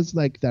it has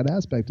like that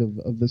aspect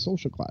of the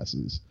social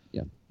classes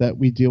that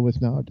we deal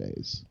with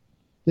nowadays,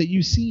 that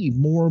you see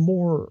more and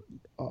more,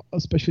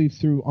 especially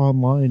through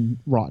online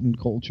rotten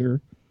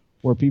culture,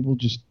 where people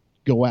just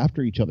go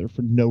after each other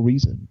for no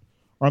reason.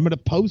 Or I'm going to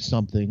post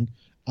something,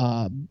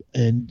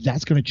 and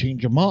that's going to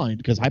change your mind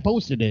because I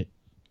posted it.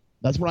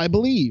 That's what I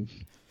believe.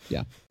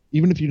 Yeah.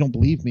 Even if you don't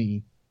believe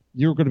me,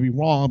 you're going to be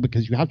wrong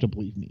because you have to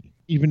believe me.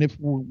 Even if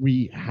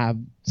we have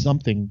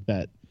something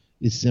that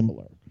is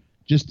similar,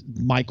 just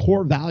my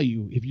core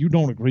value, if you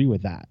don't agree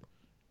with that,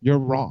 you're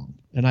wrong,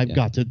 and I've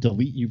got to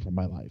delete you from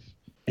my life.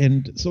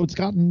 And so it's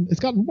gotten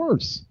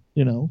worse,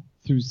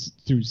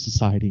 through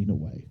society in a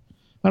way.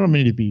 I don't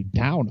mean to be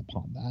down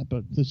upon that,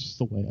 but that's just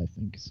the way I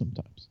think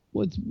sometimes.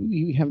 Well,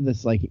 we have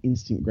this like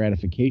instant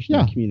gratification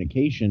Yeah. of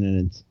communication,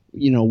 and it's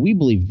we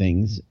believe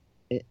things.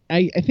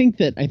 I think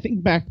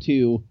back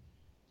to,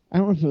 I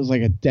don't know if it was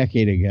like a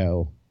decade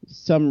ago,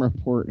 some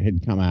report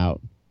had come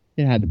out.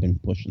 It had to have been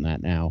pushing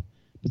that now,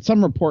 but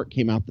some report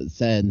came out that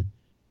said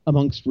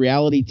amongst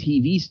reality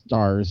TV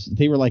stars,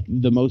 they were like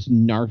the most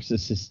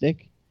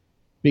narcissistic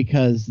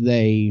because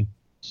they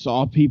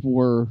saw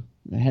people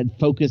had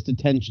focused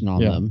attention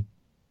on them,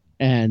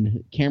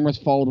 and cameras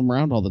followed them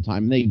around all the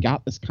time. They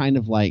got this kind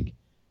of like,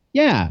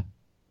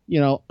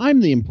 I'm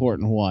the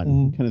important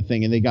one kind of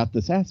thing, and they got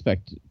this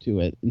aspect to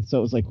it, and so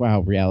it was like, wow,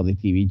 reality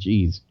TV,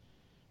 geez.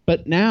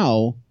 But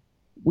now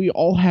we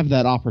all have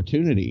that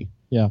opportunity.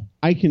 Yeah,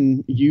 I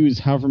can use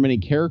however many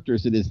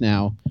characters it is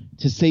now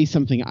to say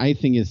something I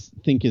think is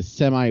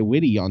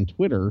semi-witty on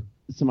Twitter,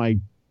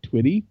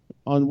 semi-twitty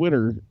on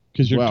Twitter.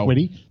 because you're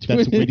twitty.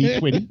 That's witty,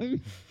 twitty.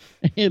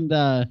 And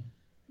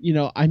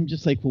I'm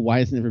just like, well, why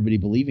isn't everybody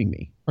believing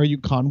me? Are you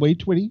Conway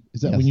twitty?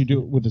 Is that when you do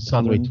it with a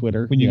Conway southern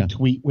Twitter? When you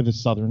tweet with a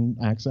southern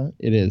accent?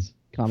 It is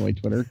Conway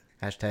Twitter.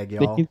 Hashtag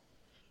y'all.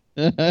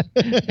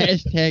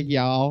 Hashtag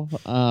y'all.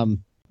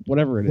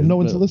 Whatever it is. Well, no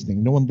one's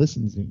listening. No one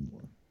listens anymore.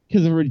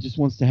 Because everybody just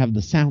wants to have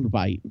the sound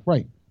bite.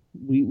 Right.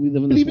 We live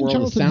in But this even world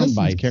of Charlton sound Heston's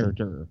bites.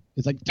 character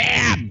is like,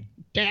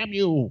 damn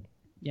you.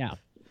 Yeah.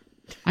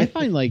 I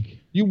find like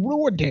You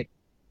ruined it.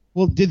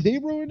 Well, did they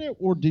ruin it,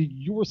 or did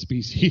your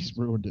species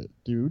ruin it,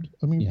 dude?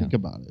 I mean, think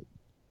about it.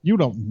 You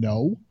don't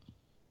know.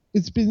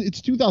 It's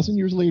 2,000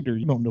 years later.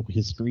 You don't know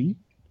history.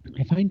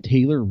 I find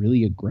Taylor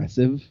really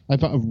aggressive. I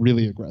found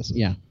really aggressive.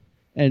 Yeah.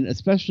 And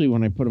especially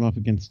when I put him up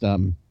against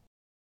the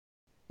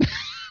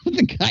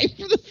guy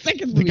from the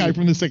second movie. The guy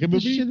from the second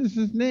What movie. shit is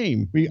his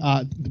name? We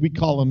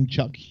call him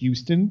Chuck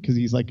Houston because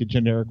he's like a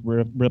generic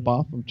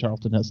ripoff of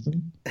Charlton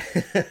Heston.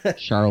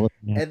 Charlotte.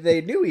 And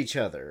they knew each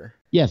other.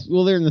 Yes,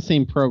 well, they're in the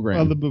same program.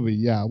 Oh, the movie.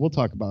 Yeah, we'll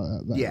talk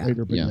about that Yeah.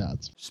 later. But Yeah. yeah,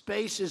 it's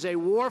Space is a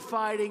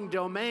war-fighting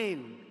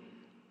domain,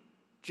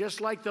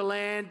 just like the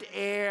land,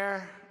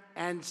 air,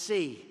 and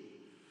sea.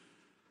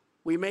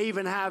 We may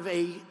even have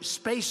a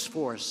space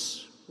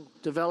force.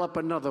 Develop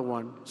another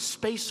one.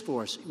 Space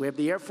Force. We have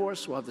the Air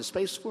Force. We'll have the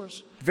Space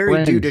Force. Very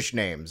Brand. dudeish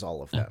names,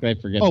 all of them. I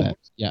forget Oh. that.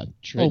 Yeah,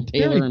 very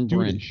Taylor and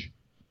Brent. dudeish.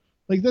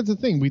 Like that's the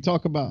thing. We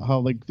talk about how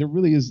like there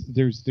really is.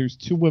 There's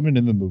two women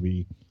in the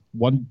movie.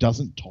 One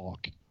doesn't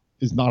talk,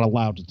 is not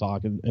allowed to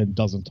talk, and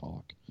doesn't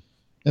talk.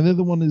 And the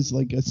other one is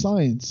like a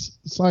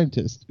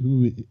scientist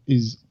who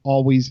is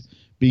always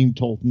being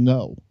told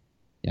no.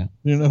 Yeah.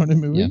 You know what I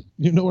mean? Yeah.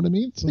 You know what I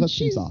mean? So But that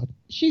seems odd.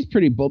 She's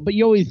pretty bold, but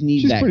you always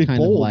need She's that pretty kind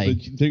bold, of like,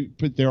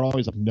 but they're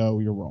always like, no,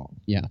 you're wrong.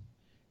 yeah.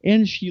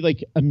 And she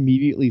like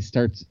immediately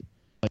starts.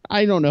 Like,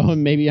 I don't know.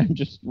 Maybe I'm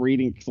just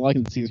reading because all I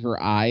can see is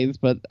her eyes,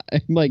 but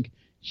I'm like,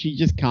 she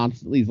just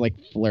constantly is like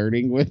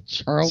flirting with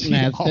Charlton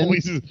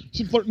Heston.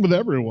 She's flirting with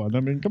everyone.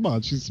 I mean, come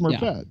on, she's a smart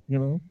cat. You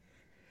know.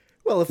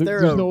 Well, if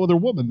There's no other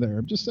woman there.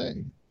 I'm just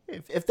saying.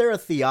 if they're a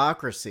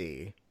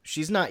theocracy,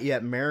 she's not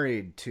yet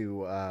married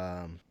to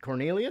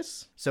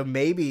Cornelius, so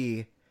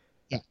maybe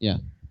Yeah.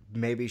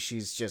 maybe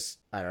she's just,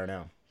 I don't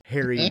know,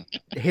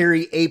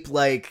 hairy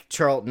ape-like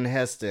Charlton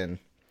Heston,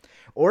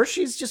 or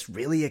she's just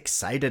really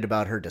excited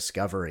about her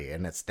discovery,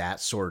 and it's that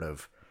sort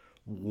of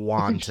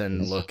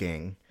wanton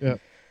looking. Yeah.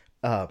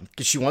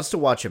 Because she wants to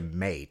watch him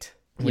mate,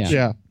 which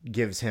Yeah.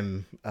 gives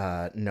him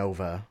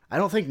Nova. I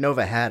don't think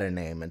Nova had a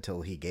name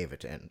until he gave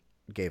it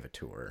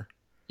to her.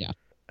 Yeah.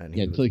 And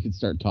Yeah, he until he could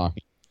start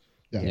talking.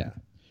 Yeah.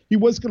 He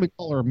was going to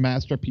call her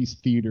Masterpiece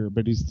Theater,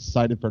 but he's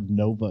decided for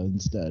Nova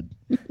instead.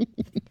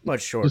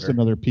 much shorter. Just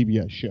another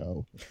PBS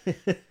show.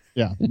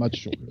 Yeah, much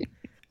shorter.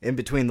 In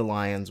Between the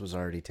Lions was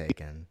already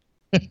taken.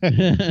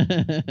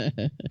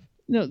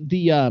 No,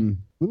 the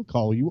We'll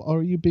call you.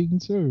 Are you being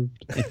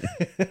served?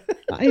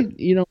 I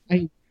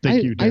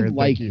Thank you, Darren. I Thank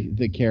like you.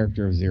 the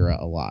character of Zira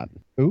a lot.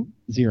 Who?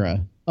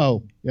 Zira,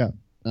 Oh, yeah.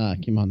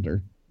 Kim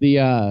Hunter. The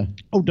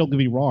Oh, don't get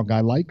me wrong. I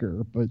like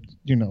her, but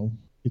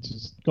it's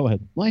just go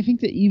ahead. well, I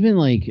think that even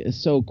like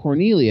so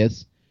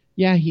Cornelius,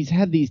 yeah, he's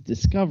had these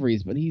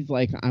discoveries, but he's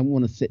like, I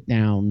want to sit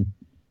down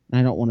and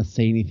I don't want to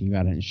say anything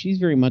about it. And she's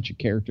very much a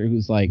character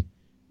who's like,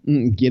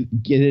 get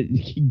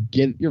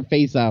your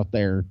face out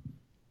there,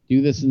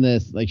 do this and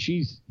this. Like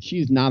she's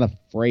not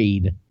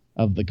afraid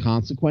of the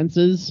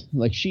consequences.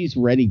 Like she's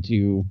ready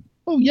to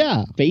Oh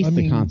yeah, face I the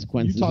mean,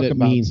 consequences. you talk If it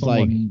about means like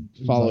someone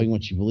who's following like-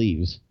 what she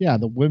believes. Yeah,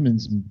 the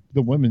women's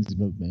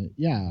movement.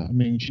 Yeah, I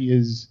mean, she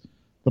is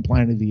the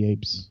Planet of the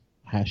Apes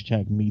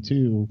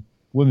 #MeToo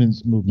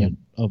women's movement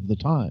of the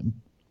time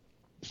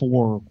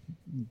for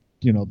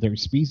their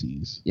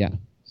species. Yeah.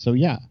 So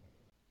yeah,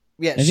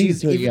 Yeah, think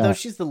she's it's, even though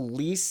she's the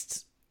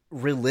least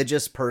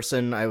religious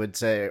person, I would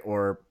say,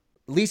 or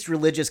least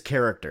religious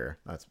character.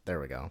 There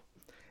we go.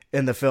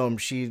 In the film,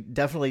 she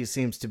definitely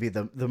seems to be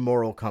the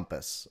moral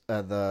compass,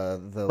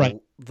 the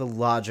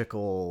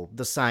logical,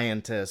 the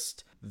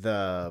scientist,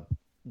 the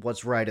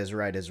what's right is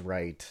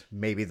right.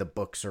 Maybe the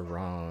books are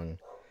wrong.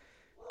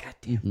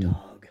 Goddamn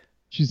dog.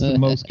 she's the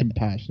most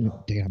compassionate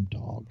damn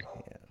dog.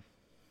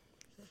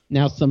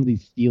 Now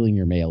somebody's stealing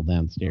your mail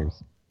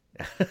downstairs.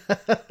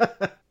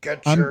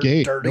 Get I'm your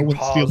gay. dirty No one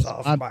paws steals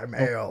off my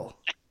mail.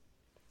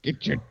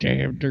 Get your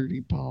damn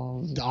dirty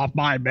paws. Off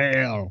my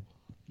mail.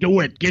 Do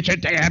it. Get your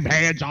damn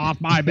hands off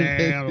my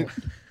mail.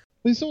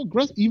 He's so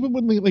aggressive. Even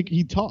when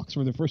he talks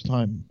for the first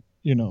time,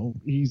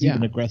 he's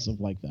even aggressive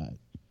like that.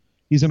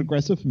 He's an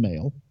aggressive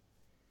male.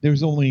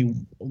 There's only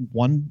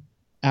one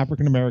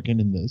African American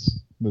in this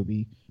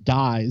movie.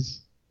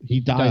 Dies. He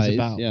dies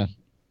about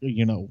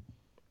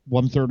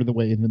 1/3 of the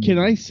way in the movie. Can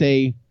I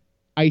say,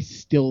 I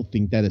still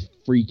think that is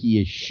freaky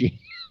as shit.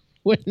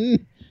 When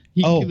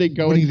they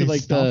go when into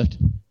he's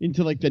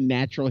the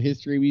Natural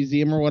History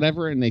Museum or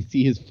whatever, and they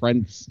see his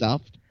friend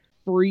stuffed,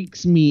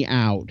 freaks me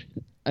out.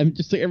 I'm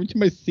just like, every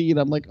time I see it,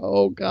 I'm like,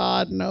 oh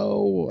God,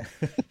 no.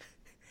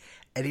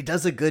 And he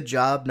does a good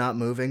job not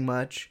moving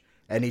much,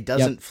 and he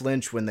doesn't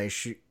flinch when they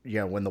shoot.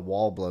 When the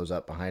wall blows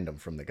up behind him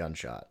from the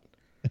gunshot.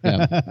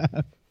 Yeah.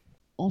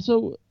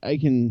 Also, I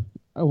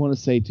want to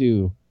say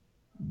too,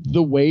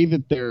 the way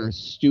that their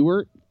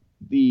Stewart,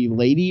 the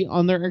lady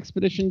on their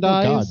expedition,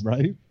 dies. Oh God,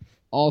 right?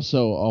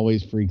 Also,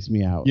 always freaks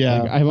me out.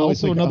 Yeah, I'm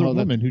always also like, another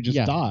woman who just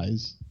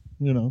dies.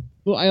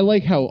 Well, I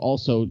like how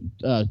also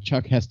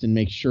Chuck Heston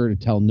makes sure to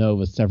tell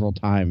Nova several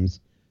times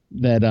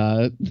that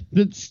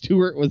that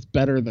Stewart was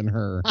better than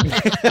her.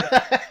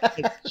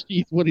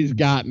 She's what he's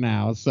got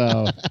now,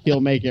 so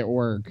he'll make it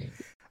work.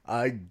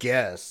 I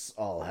guess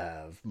I'll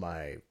have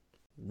my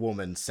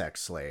woman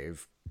sex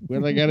slave.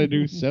 Well, I gotta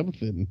do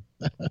something.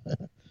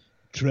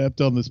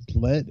 Trapped on this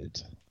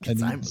planet.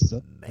 I'm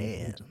a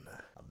man.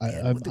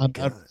 I'm out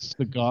of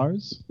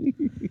cigars.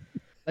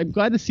 I'm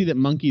glad to see that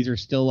monkeys are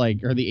still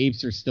or the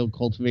apes are still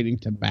cultivating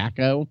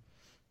tobacco.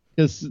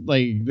 Because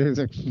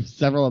there's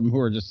several of them who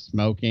are just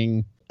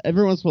smoking.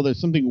 Every once in a while, there's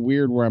something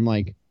weird where I'm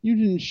like, you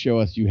didn't show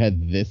us you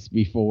had this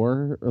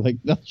before. Or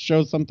they'll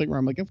show something where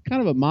I'm like, it's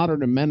kind of a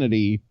modern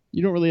amenity.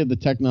 You don't really have the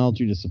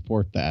technology to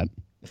support that.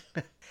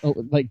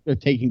 They're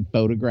taking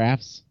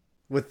photographs.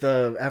 With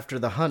after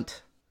the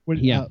hunt.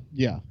 Yeah.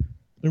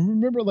 I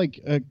remember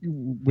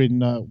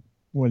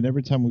when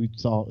every time we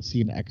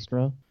see an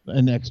extra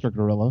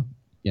gorilla.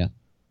 Yeah.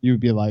 You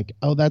would be like,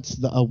 oh, that's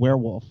a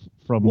werewolf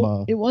from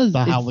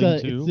The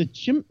Howling 2. It's the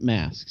chimp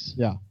masks.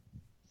 Yeah.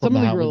 Some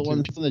of the gorilla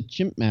ones from the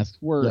chimp masks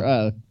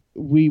were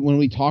when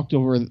we talked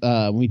over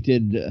when we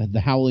did the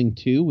Howling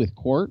 2 with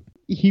Court,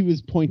 he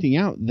was pointing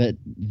out that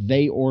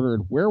they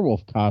ordered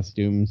werewolf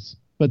costumes,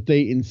 but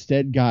they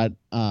instead got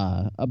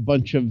a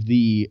bunch of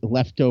the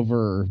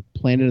leftover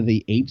Planet of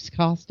the Apes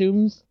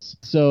costumes.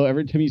 So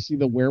every time you see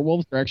the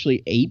werewolves, they're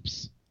actually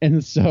apes.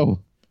 And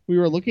so we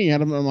were looking at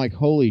them and I'm like,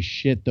 holy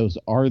shit, those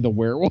are the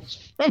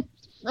werewolves from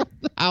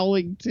the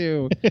Howling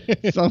 2.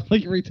 So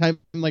every time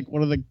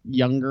one of the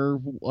younger,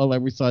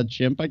 we saw a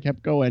chimp, I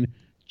kept going,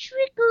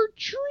 trick or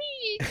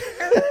treat.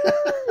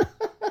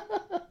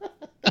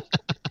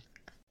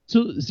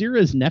 So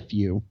Zira's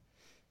nephew,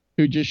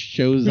 who just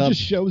shows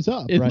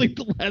up in right?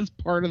 the last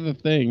part of the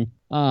thing.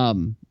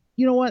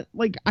 You know what?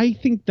 I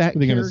think that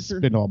they're character...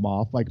 gonna spin them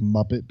off like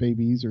Muppet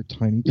Babies or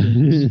Tiny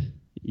Toons.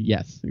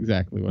 Yes,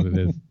 exactly what it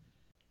is.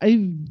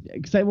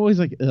 Because I'm always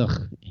like,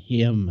 ugh,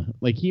 him.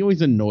 He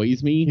always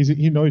annoys me.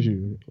 He annoys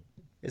you.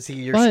 Is he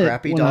your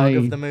scrappy dog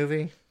of the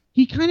movie?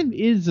 He kind of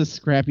is a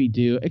scrappy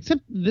dude.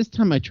 Except this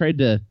time I tried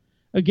to.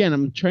 Again,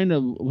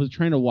 was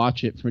trying to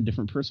watch it from a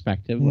different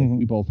perspective, like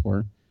we both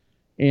were,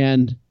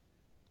 and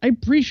I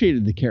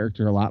appreciated the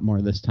character a lot more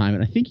this time.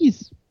 And I think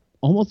he's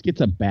almost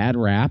gets a bad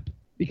rap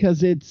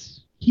because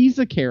he's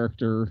a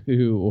character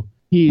who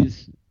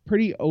he's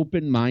pretty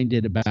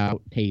open-minded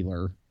about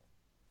Taylor.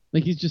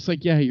 He's just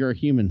like, yeah, you're a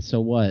human, so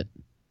what?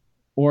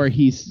 Or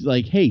he's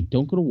like, hey,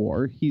 don't go to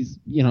war. He's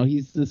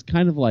this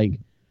kind of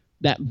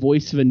that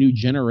voice of a new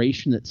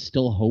generation that's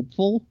still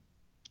hopeful.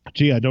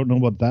 Gee, I don't know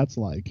what that's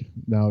like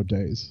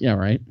nowadays. Yeah,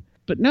 right.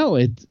 But no,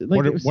 it's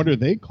what are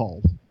they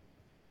called?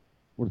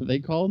 What are they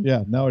called?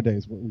 Yeah,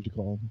 nowadays, what would you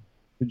call them?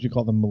 Would you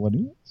call them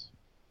millennials?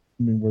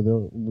 I mean, were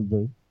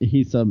they?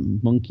 He's a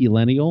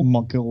monkey-lennial.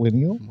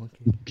 Monkey-lennial?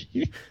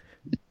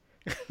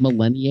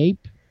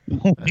 Millenniape?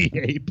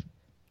 Millenniape.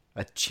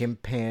 A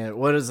chimpan.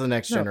 What is the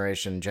next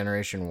generation?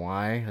 Generation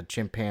Y? A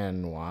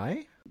chimpan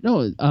Y?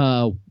 No,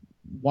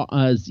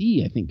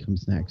 Z, I think,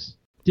 comes next.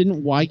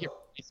 Didn't Y get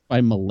replaced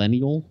by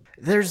millennial?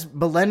 There's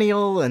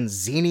millennial and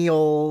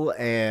xenial,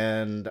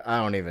 and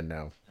I don't even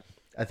know.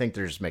 I think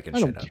they're just making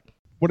shit up.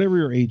 Whatever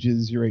your age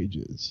is, your age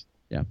is.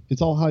 Yeah.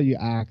 It's all how you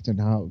act and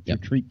how you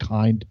treat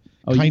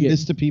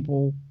kindness to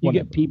people. You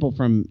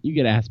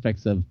get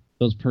aspects of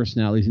those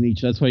personalities in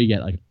each. That's why you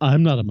get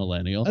I'm not a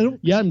millennial.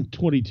 I'm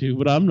 22,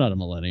 but I'm not a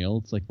millennial.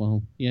 It's like,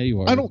 well, yeah, you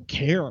are. I don't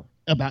care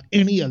about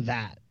any of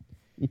that.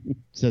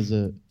 Says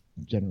a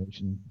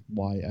Generation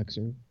Y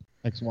Xer,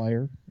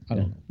 XYer. I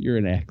don't know. You're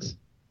an X.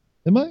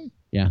 Am I?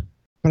 Yeah.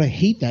 But I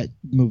hate that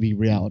movie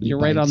reality. You're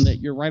right on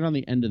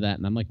the end of that,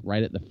 and I'm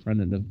right at the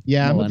front end of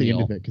millennial. I'm at the end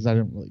millennial. of it because I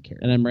don't really care.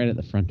 And I'm right at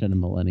the front end of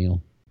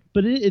millennial.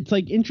 But it's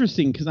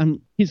interesting because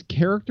his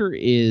character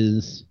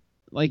is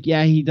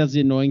he does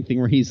the annoying thing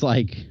where he's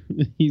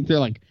they're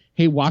like,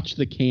 hey, watch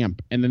the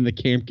camp, and then the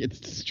camp gets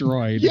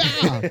destroyed.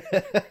 Yeah.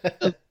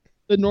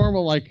 The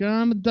normal, like,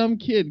 I'm a dumb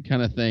kid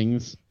kind of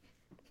things.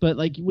 But,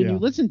 like, when you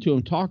listen to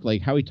him talk,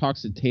 like, how he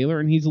talks to Taylor,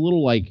 and he's a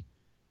little like,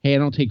 hey, I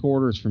don't take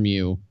orders from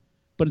you.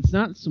 But it's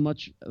not so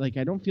much, like,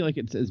 I don't feel like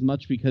it's as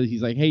much because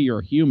he's like, hey, you're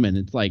a human.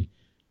 It's like,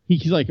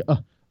 he's like,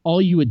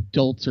 all you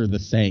adults are the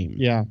same.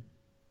 Yeah.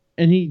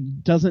 And he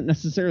doesn't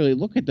necessarily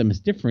look at them as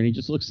different. He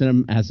just looks at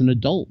them as an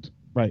adult.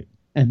 Right.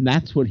 And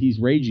that's what he's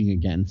raging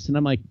against. And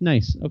I'm like,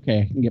 nice. Okay,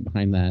 I can get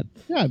behind that.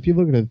 Yeah, if you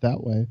look at it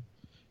that way.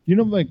 You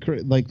know, like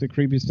the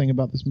creepiest thing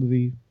about this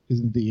movie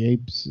isn't the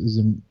apes,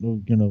 isn't,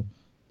 you know,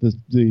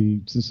 the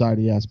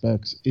society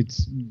aspects.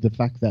 It's the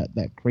fact that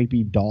that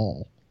creepy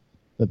doll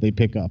that they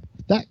pick up,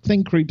 that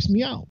thing creeps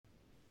me out.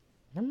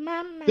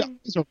 Mama. The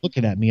eyes are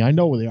looking at me. I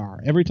know where they are.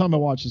 Every time I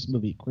watch this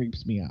movie, it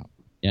creeps me out.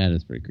 Yeah, it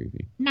is pretty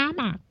creepy.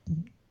 Mama.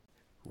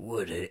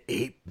 Would an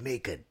ape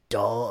make a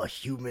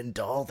human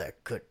doll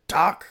that could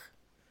talk?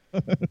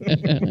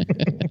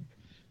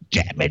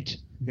 Damn it.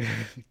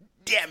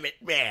 Damn it,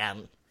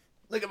 man.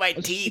 Look at my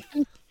teeth.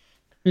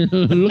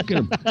 Look at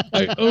him.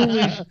 I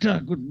always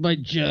talk with my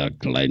jaw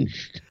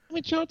clenched. I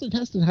mean, Charlton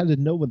Heston had to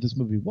know what this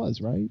movie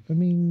was, right? I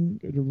mean,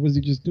 or was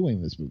he just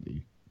doing this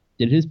movie?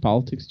 Did his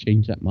politics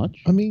change that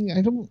much? I mean,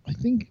 I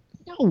think,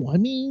 no, I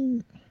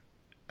mean...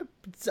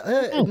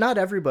 Not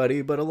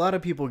everybody, but a lot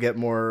of people get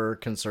more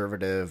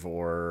conservative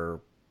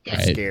or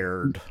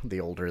scared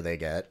the older they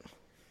get.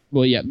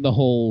 Well, yeah, the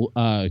whole,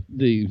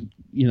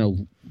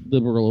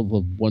 liberal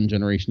of one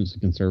generation is a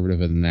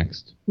conservative of the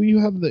next. Well, you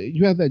have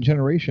that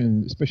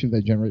generation, especially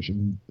that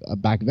generation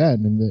back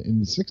then in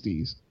the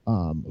 60s,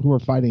 who are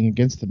fighting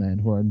against the man,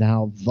 who are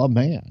now the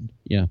man.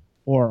 Yeah.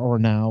 Or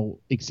now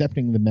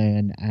accepting the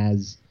man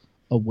as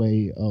a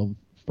way of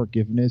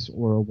forgiveness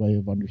or a way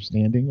of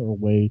understanding or a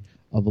way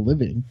of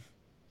living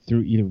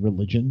through either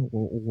religion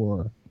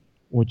or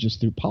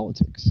just through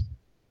politics.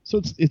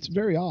 So it's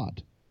very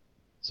odd.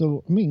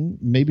 So, I mean,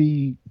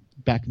 maybe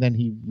back then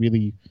he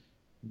really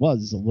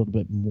was a little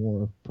bit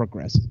more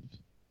progressive.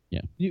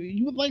 Yeah.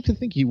 You would like to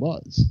think he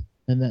was.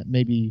 And that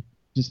maybe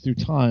just through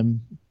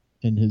time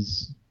and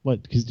his,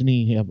 because didn't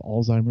he have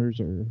Alzheimer's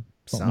or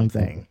something like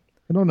that?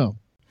 I don't know.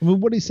 I mean,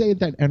 what did he say at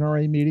that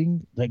NRA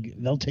meeting? Like,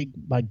 they'll take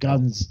my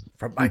guns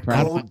from my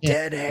cold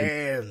dead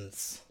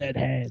hands. Dead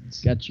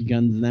hands. Got your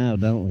guns now,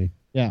 don't we?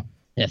 Yeah.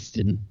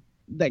 Heston.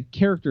 That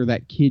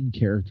kid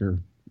character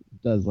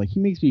does, like,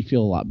 he makes me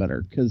feel a lot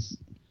better because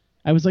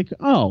I was like,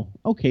 oh,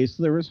 okay,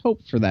 so there was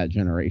hope for that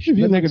generation. If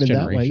you the look next at it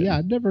generation. that way, yeah,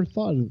 I never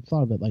thought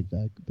of it like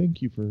that.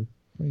 Thank you for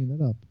bringing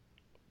that up.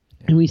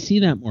 And we see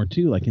that more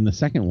too, like in the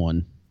second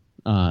one,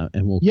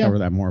 and we'll cover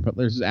that more. But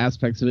there's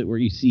aspects of it where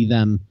you see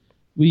them.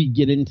 We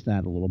get into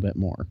that a little bit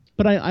more.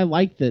 But I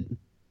like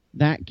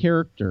that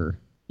character.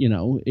 You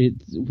know,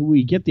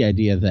 we get the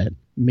idea that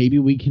maybe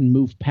we can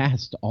move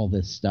past all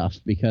this stuff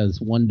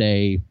because one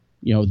day,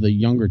 you know, the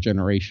younger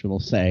generation will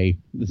say,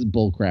 "This is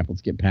bullcrap.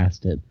 Let's get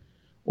past it."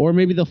 Or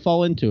maybe they'll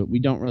fall into it. We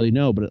don't really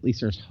know, but at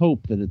least there's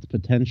hope that it's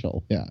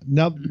potential. Yeah.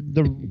 Now,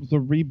 the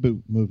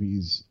reboot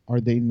movies,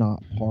 are they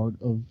not part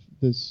of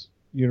this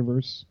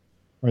universe?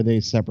 Are they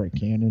a separate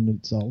canon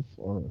itself?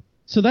 Or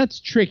so that's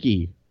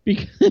tricky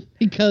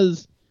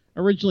because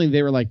originally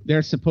they were like,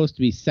 they're supposed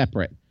to be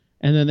separate.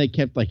 And then they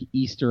kept like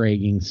Easter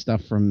egging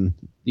stuff from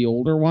the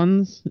older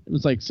ones. It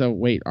was like, so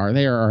wait, are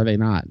they or are they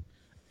not?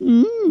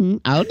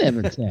 I'll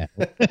never tell.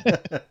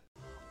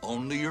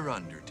 Only your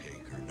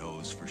Undertaker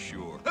knows for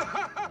sure.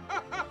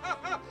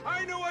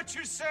 I know what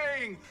you're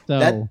saying.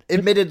 So,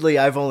 admittedly,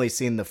 I've only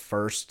seen the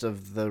first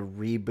of the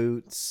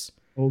reboots.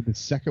 Oh, the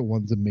second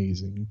one's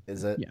amazing.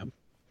 Is it? Yeah.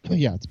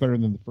 Yeah, it's better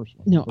than the first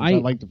one. No, I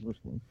like the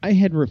first one. I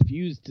had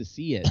refused to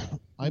see it.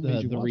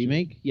 The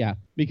remake. Yeah,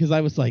 because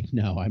I was like,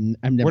 no, I'm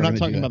never. We're not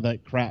talking about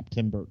that crap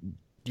Tim Burton.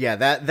 Yeah,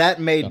 that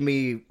made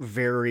me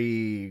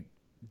very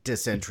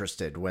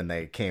disinterested when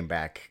they came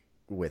back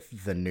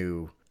with the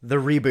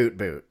reboot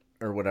boot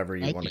or whatever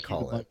you want to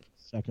call it.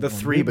 The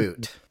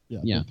 3-boot.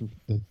 Yeah.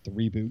 The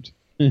reboot.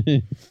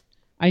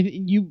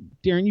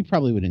 Darren, you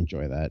probably would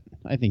enjoy that.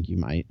 I think you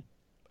might.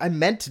 I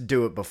meant to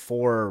do it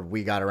before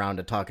we got around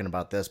to talking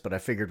about this, but I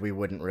figured we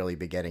wouldn't really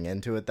be getting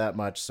into it that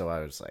much, so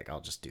I was like,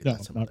 I'll just do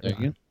that some other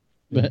time.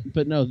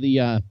 But no,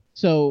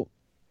 so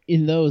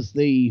in those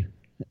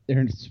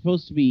they're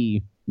supposed to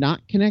be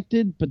not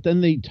connected, but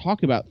then they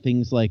talk about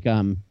things like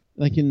in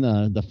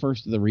the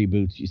first of the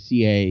reboots, you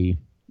see a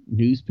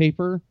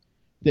newspaper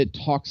that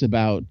talks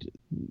about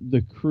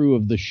the crew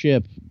of the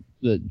ship,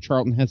 the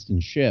Charlton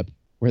Heston ship,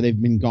 where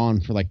they've been gone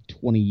for like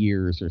 20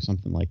 years or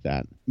something like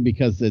that,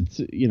 because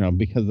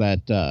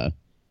that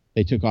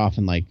they took off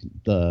in like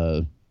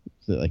the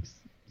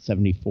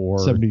 74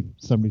 70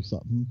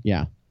 something.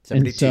 Yeah.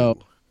 72. And so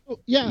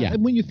yeah,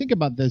 and when you think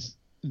about this,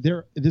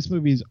 this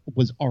movie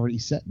was already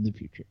set in the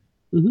future.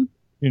 Mm-hmm.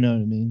 You know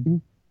what I mean? Mm-hmm.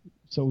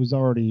 So it was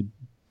already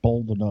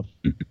bold enough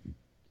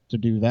to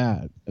do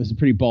that. It was a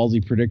pretty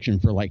ballsy prediction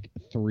for like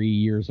 3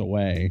 years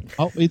away.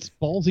 Oh, it's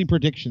ballsy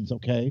predictions,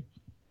 okay?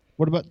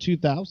 What about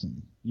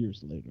 2,000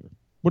 years later?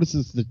 What is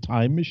this, The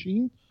Time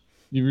Machine?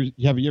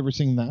 Have you ever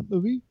seen that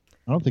movie?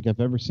 I don't think I've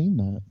ever seen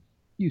that.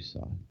 You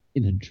saw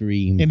it in a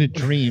dream. In a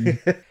dream.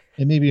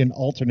 And maybe an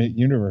alternate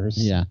universe.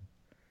 Yeah.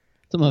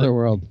 Some other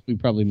world. We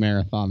probably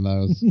marathon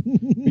those.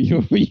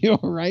 were you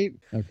all right?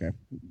 Okay.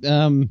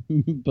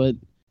 But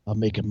I'll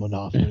make a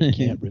monopoly I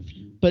can't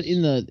refuse. But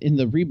in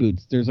the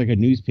reboots, there's like a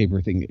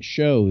newspaper thing that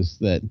shows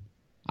that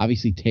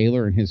obviously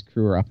Taylor and his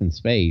crew are up in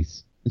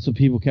space. And so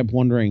people kept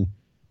wondering,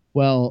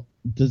 well,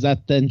 does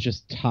that then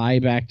just tie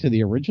back to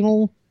the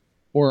original?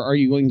 Or are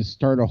you going to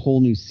start a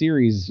whole new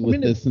series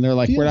with this? And they're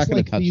like, we're not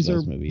going to touch these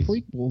those are movies.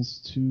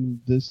 Prequels to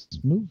this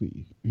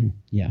movie.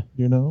 Yeah.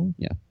 You know?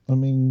 Yeah. I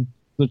mean,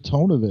 the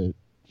tone of it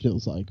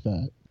feels like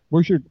that.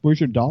 Where's your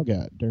dog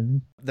at,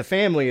 Darren? The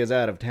family is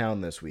out of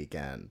town this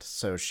weekend,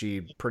 so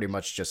she pretty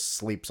much just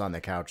sleeps on the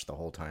couch the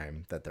whole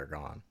time that they're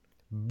gone,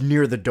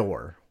 near the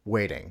door,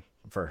 waiting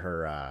for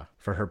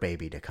her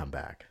baby to come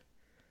back.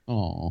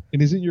 Oh.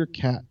 And isn't your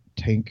cat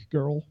Tank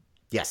Girl?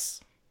 Yes.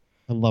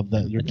 I love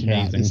that your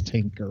cat is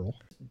Tank Girl.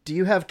 Do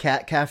you have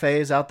cat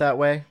cafes out that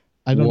way?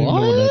 I don't even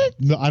know what that.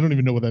 No, I don't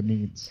even know what that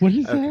means. What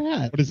is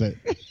that? What is it?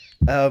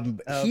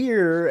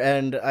 Here,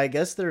 and I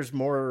guess there's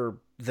more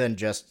than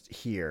just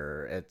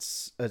here.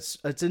 It's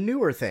a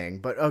newer thing,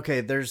 but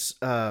okay. There's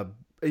I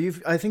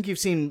think you've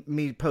seen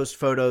me post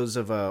photos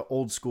of a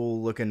old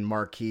school looking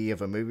marquee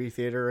of a movie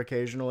theater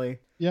occasionally.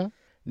 Yeah.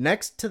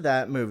 Next to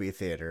that movie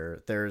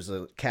theater, there's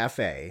a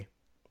cafe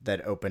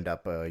that opened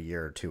up a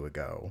year or two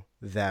ago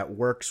that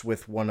works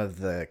with one of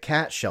the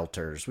cat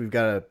shelters. We've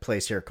got a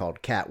place here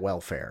called Cat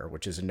Welfare,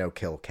 which is a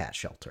no-kill cat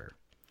shelter.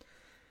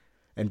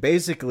 And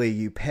basically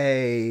you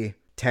pay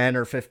 $10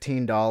 or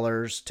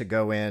 $15 to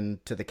go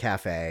in to the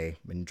cafe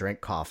and drink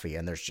coffee,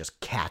 and there's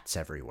just cats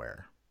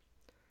everywhere.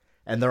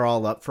 And they're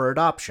all up for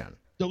adoption.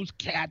 Those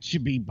cats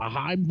should be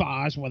behind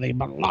bars where they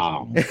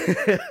belong.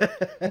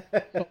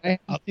 A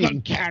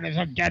good cat is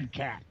a dead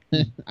cat.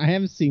 I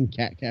haven't seen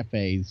cat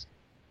cafes,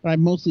 but I've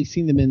mostly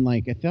seen them in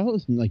I thought it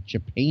was in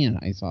Japan.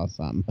 I saw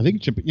some. I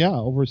think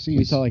overseas.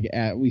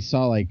 We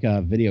saw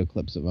video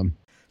clips of them.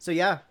 So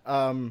yeah,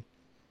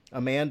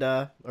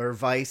 Amanda, or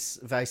Vice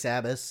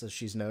Abbas, as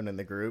she's known in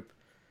the group,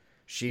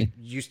 she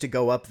used to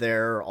go up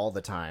there all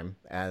the time,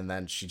 and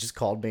then she just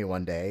called me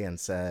one day and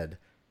said,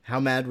 "How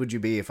mad would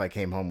you be if I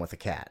came home with a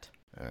cat?"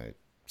 I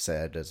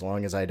said, "As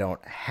long as I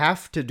don't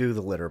have to do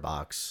the litter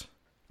box,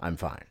 I'm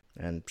fine."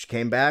 And she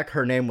came back.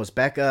 Her name was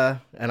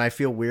Becca, and I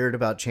feel weird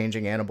about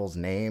changing animals'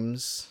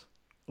 names,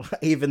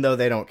 even though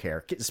they don't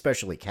care,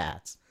 especially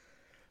cats.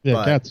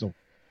 Yeah, cats.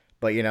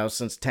 But,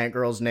 since Tank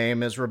Girl's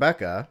name is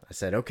Rebecca, I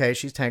said, okay,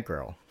 she's Tank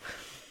Girl.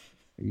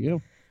 There you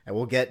go. And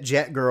we'll get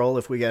Jet Girl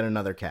if we get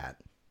another cat.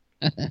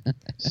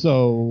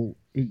 So,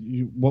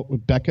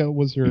 Becca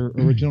was her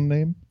original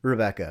name?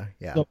 Rebecca,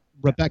 yeah. So,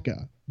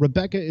 Rebecca.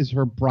 Rebecca is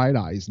her Bright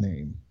Eyes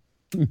name.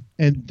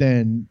 And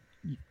then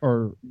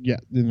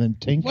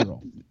Tank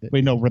Girl.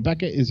 Wait, no,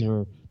 Rebecca is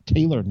her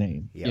Taylor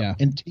name. Yeah.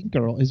 And Tank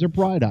Girl is her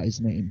Bright Eyes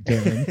name,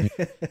 Darren.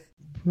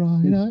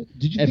 Bright Eyes.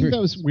 Did you think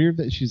that was weird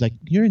that she's like,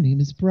 your name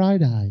is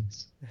Bright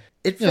Eyes?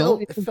 It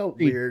felt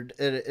weird.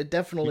 It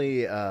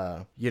definitely,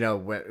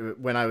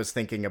 when I was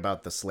thinking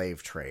about the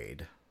slave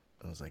trade,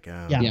 I was like,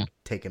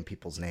 taking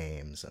people's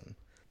names. And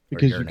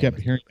because you kept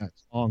hearing that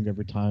song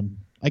every time.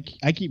 I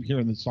keep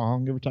hearing the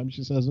song every time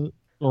she says it.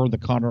 Or the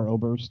Connor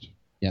Oberst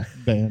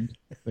band.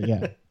 But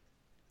yeah.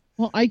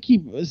 Well, I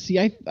keep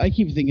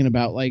thinking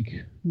about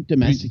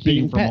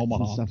domesticating from pets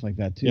Omaha and stuff like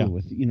that too. Yeah.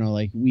 With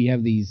we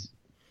have these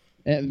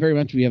very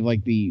much. We have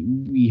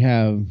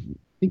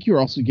I think you're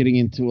also getting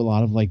into a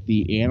lot of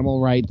the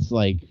animal rights,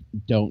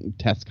 don't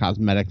test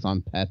cosmetics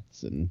on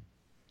pets and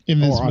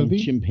in this or movie?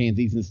 on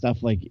chimpanzees and stuff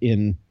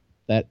in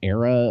that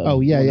era. Oh,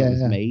 when yeah, it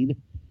was made.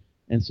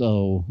 And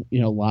so, a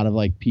lot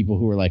of people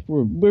who are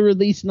we're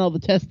releasing all the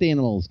test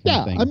animals. Kind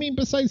of thing. I mean,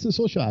 besides the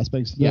social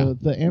aspects,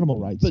 the animal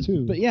rights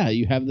too. But yeah,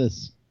 you have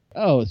this.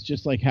 Oh, it's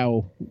just like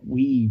how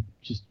we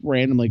just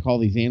randomly call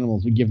these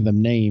animals. We give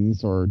them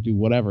names or do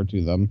whatever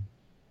to them,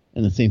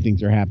 and the same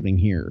things are happening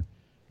here.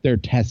 They're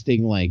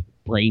testing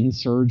brain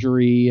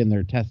surgery, and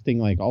they're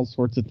testing all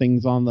sorts of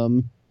things on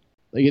them.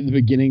 In the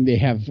beginning, they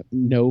have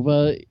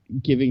Nova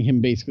giving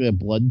him basically a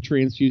blood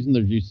transfusion.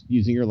 They're just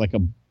using her a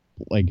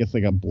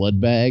blood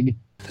bag.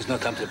 There's no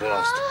time to be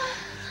lost.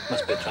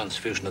 Must be a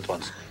transfusion at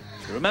once.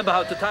 You remember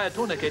how to tie a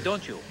tourniquet,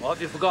 don't you? Or have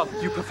you forgotten?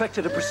 You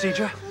perfected a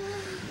procedure?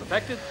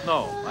 Perfected?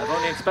 No, I've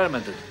only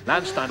experimented.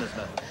 Landsteiner's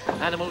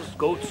method. Animals,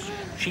 goats,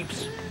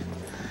 sheeps.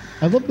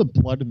 I love the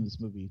blood in this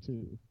movie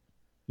too.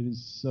 It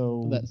is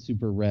so That's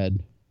super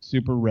red.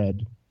 super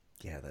red.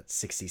 Yeah, that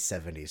 60s,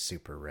 70s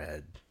super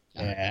red.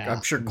 Yeah.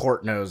 I'm sure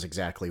Court knows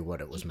exactly what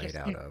it was made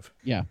out of.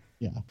 Yeah.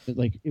 Yeah,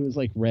 It was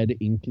red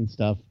ink and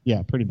stuff.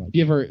 yeah, pretty much.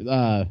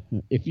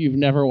 If you've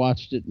never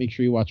watched it, make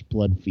sure you watch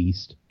Blood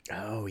Feast.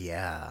 Oh,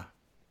 yeah.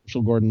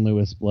 Marshall Gordon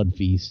Lewis, Blood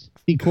Feast.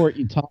 See, Court,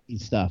 you taught me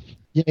stuff.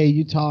 Yeah,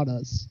 you taught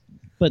us.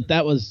 But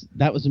that was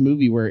a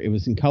movie where it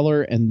was in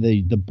color and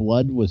the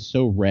blood was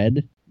so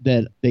red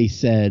that they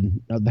said,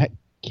 no, that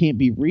can't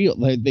be real.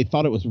 They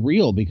thought it was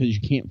real because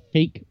you can't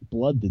fake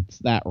blood that's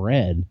that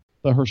red.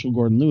 But Herschel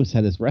Gordon Lewis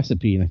had his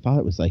recipe, and I thought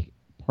it was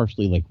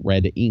partially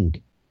red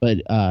ink. but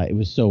it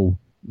was so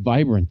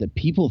vibrant that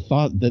people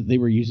thought that they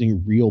were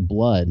using real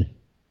blood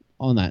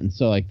on that. And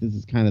so like this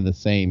is kind of the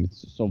same.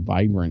 It's just so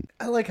vibrant.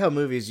 I like how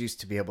movies used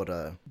to be able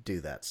to do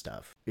that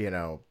stuff, you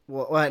know.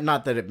 Well,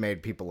 not that it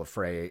made people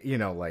afraid, you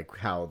know, like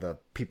how the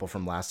people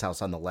from Last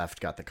House on the Left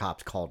got the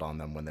cops called on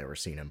them when they were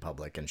seen in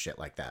public and shit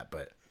like that.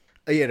 But,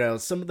 you know,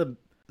 some of the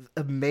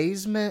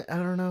amazement, I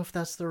don't know if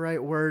that's the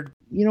right word.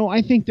 You know,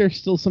 I think there's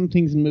still some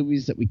things in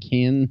movies that we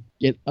can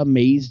get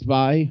amazed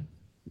by.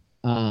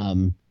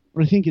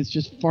 But I think it's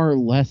just far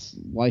less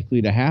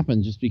likely to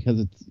happen just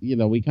because it's, you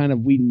know,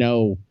 we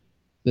know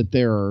that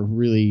there are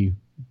really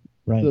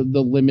Right.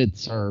 the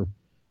limits are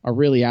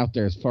really out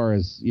there as far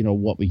as, you know,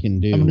 what we can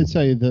do. I'm going to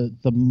tell you the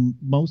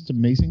most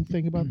amazing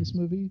thing about this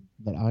movie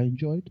that I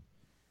enjoyed,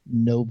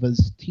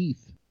 Nova's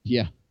teeth.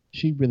 Yeah.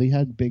 She really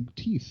had big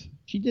teeth.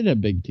 She did have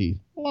big teeth.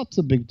 Lots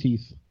of big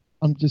teeth.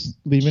 I'm just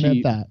leaving it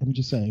at that. I'm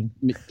just saying.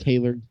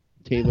 Taylor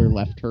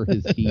left her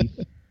his teeth.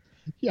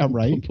 Yeah,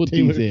 right. Put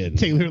Taylor, these in.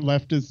 Taylor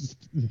left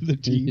the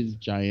teeth. His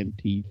giant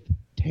teeth.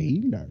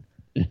 Taylor.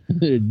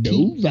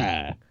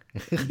 Nova.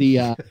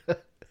 The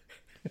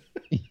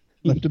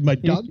left my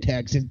dog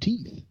tags and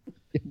teeth.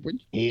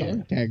 Where'd Here.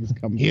 dog tags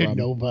come Here, from?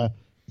 Nova.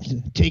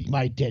 Take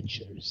my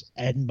dentures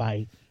and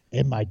my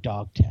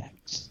dog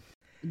tags.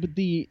 But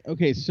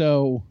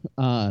so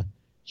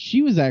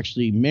she was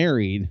actually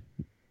married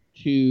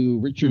to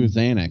Richard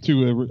Zanuck.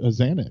 To a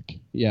Zanuck.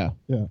 Yeah.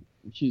 Yeah.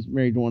 She's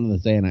married to one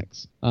of the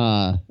Zanucks.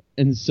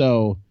 And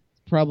so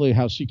probably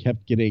how she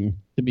kept getting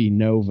to be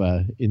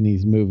Nova in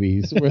these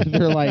movies where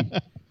they're like,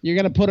 you're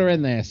going to put her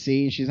in there,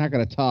 see? She's not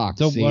going to talk.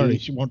 Don't see? worry,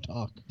 she won't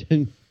talk.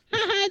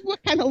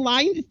 What kind of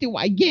lines do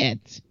I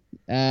get?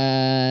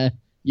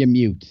 You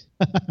mute.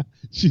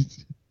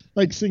 She's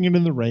like singing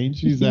in the rain.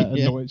 She's that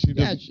Yeah. annoyed.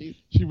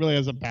 She really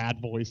has a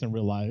bad voice in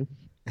real life.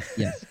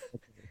 Yes.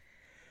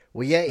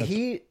 Well, yeah,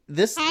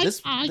 this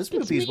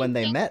movie is when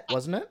they met,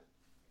 wasn't it?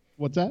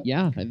 What's that?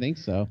 Yeah, I think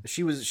so.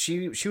 She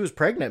was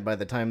pregnant by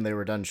the time they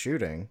were done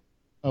shooting.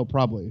 Oh,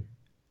 probably.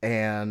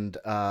 And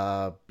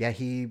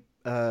he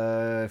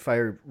if I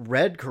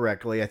read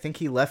correctly, I think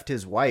he left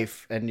his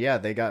wife, and yeah,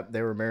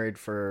 they were married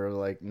for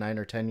like 9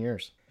 or 10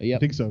 years. Yep. I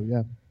think so.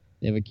 Yeah.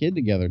 They have a kid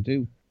together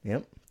too.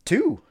 Yep,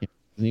 2.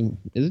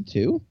 Is it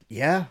 2?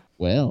 Yeah.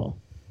 Well,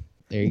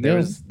 there you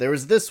go. There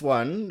was this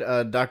one,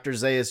 Dr.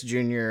 Zaius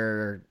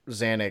Jr.,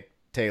 Zanuck,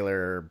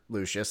 Taylor,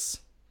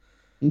 Lucius.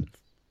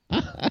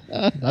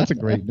 That's a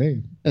great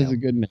name. That's a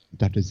good name.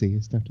 Dr.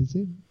 Zaius.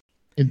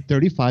 In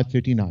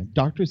 3559,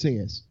 Dr.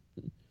 Zaius.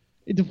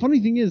 The funny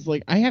thing is,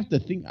 like, I had to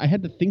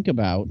think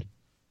about,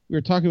 we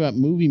were talking about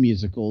movie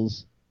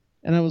musicals,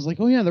 and I was like,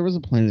 oh yeah, there was a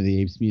Planet of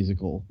the Apes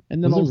musical.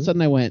 And then all of a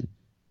sudden I went,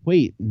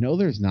 wait, no,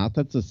 there's not.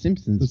 That's a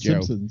Simpsons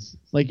joke. Simpsons.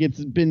 Like,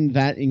 it's been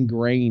that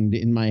ingrained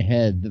in my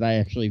head that I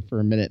actually for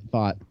a minute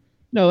thought,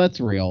 no, that's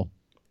real.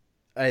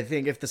 I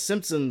think if The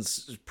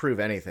Simpsons prove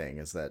anything,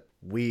 is that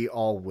we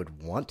all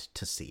would want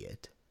to see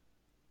it.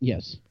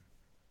 Yes.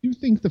 Do you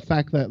think the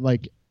fact that,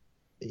 like,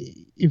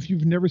 if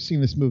you've never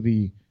seen this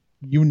movie,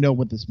 you know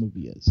what this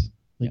movie is?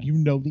 Like, you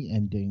know the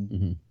ending.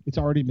 Mm-hmm. It's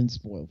already been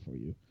spoiled for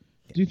you.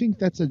 Do you think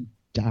that's a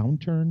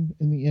downturn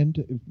in the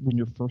end when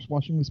you're first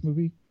watching this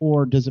movie?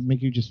 Or does it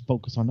make you just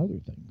focus on other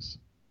things?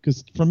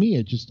 Because for me,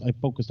 I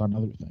focused on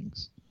other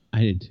things. I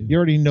did too. You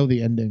already know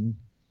the ending.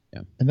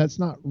 Yeah. And that's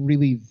not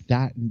really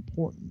that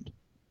important.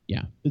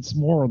 Yeah. It's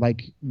more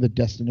like the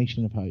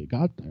destination of how you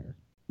got there.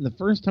 The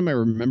first time I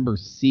remember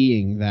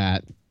seeing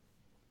that,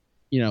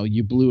 you know,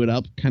 you blew it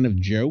up kind of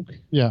joke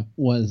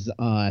was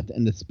at the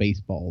end of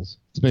Spaceballs.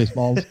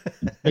 Spaceballs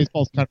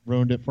kind of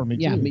ruined it for me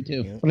too. Yeah, me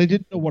too. But I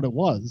didn't know what it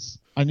was.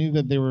 I knew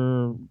that they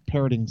were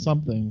parroting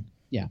something.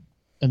 Yeah.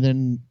 And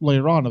then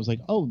later on I was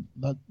like, oh,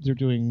 they're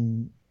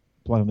doing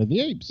Planet of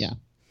the Apes. Yeah.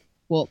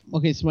 Well,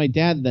 okay, so my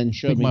dad then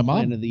showed me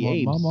Planet of the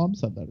Apes. My mom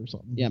said that or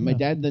something. Yeah, my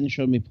dad then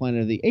showed me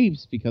Planet of the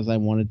Apes because I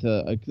wanted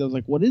to, because I was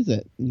like, what is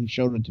it? And he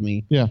showed it to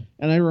me. Yeah.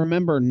 And I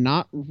remember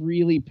not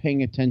really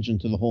paying attention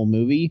to the whole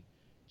movie.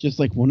 Just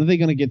like, when are they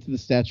going to get to the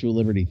Statue of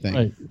Liberty thing?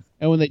 Right.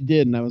 And when they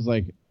did, and I was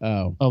like,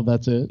 oh. Oh,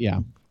 that's it? Yeah.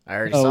 I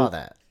already saw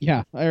that.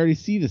 Yeah, I already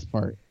see this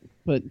part.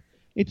 But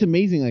it's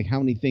amazing, like, how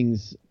many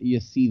things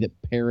you see that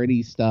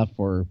parody stuff,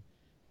 or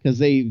because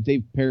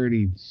they've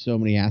parodied so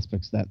many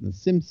aspects of that in The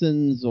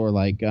Simpsons, or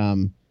like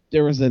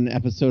there was an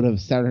episode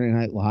of Saturday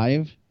Night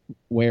Live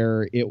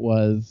where it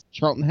was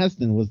Charlton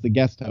Heston was the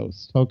guest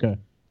host. Okay.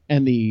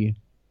 And the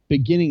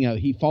beginning of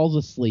he falls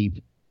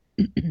asleep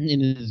in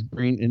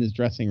his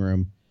dressing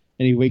room,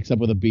 and he wakes up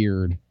with a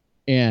beard,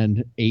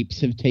 and apes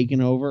have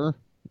taken over,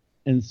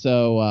 and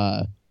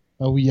so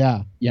oh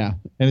yeah, yeah,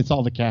 and it's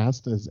all the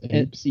cast as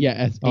apes.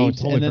 As oh, apes.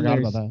 I totally forgot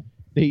about that.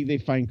 They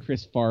find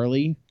Chris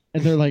Farley,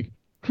 and they're like,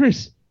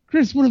 Chris,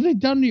 what have they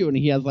done to you? And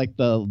he has like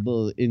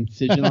the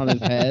incision on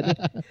his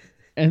head,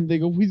 and they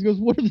go, he goes,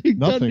 what have they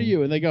done to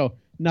you? And they go,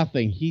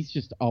 nothing. He's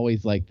just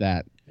always like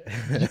that.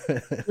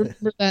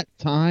 Remember that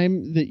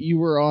time that you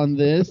were on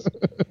this?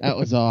 That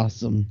was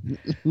awesome.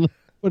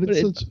 But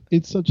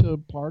it's such a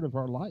part of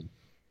our life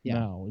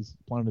now is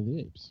Planet of the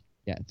Apes.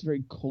 Yeah, it's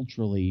very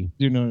culturally.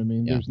 Do you know what I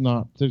mean? Yeah.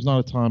 There's not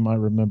a time I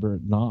remember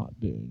it not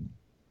being.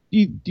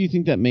 Do you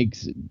think that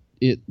makes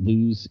it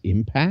lose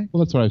impact?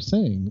 Well, that's what I was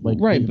saying. Like,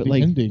 right, the, but the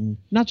like ending.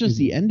 not just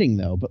the ending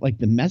though, but like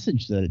the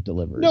message that it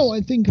delivers. No, I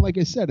think, like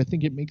I said, I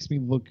think it makes me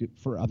look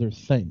for other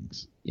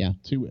things. Yeah.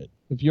 To it.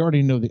 If you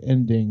already know the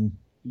ending,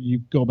 you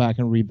go back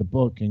and read the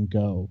book and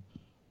go,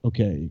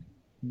 okay,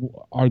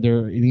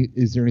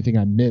 is there anything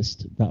I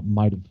missed that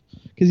might have?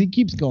 Because he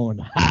keeps going,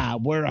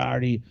 we're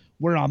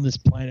on this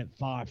planet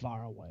far,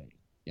 far away.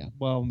 Yeah.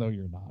 Well, no,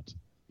 you're not.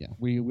 Yeah.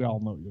 We all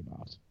know you're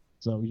not.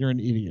 So you're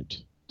an idiot,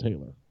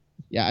 Taylor.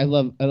 Yeah, I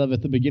love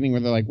at the beginning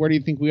where they're like, "Where do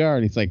you think we are?"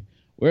 And he's like,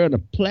 "We're on a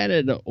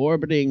planet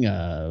orbiting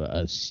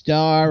a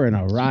star in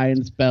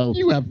Orion's belt."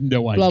 You have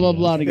no idea. Blah blah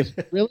blah. And he goes,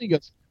 "Really?" He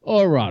goes,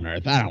 "Oh, we're on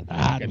Earth.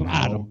 I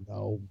don't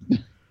know.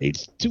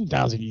 It's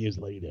 2,000 years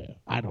later.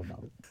 I don't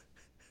know.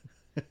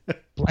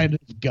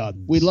 Planet of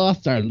guns. We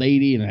lost our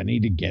lady, and I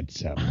need to get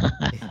some.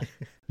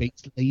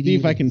 Space lady. See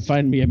if I can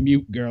find me a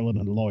mute girl in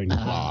a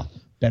loincloth."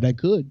 Bet I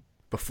could.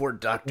 Before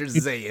Dr.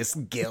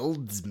 Zaius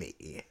gilds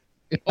me.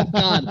 Oh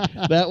God,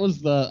 that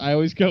was I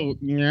always go,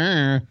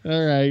 yeah,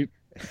 all right.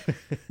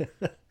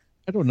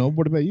 I don't know.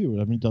 What about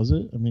you? I mean, does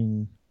it? I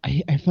mean,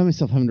 I find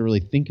myself having to really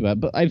think about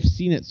it, but I've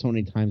seen it so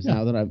many times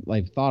now that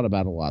I've thought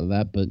about a lot of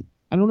that. But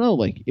I don't know,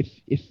 like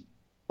if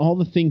all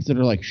the things that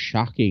are like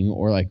shocking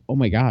or like, oh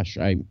my gosh,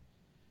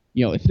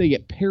 if they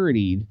get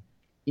parodied,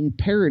 in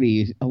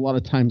parody, a lot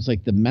of times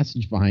like the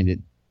message behind it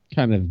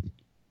kind of,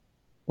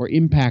 or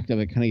impact of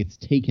it kind of gets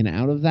taken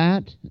out of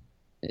that.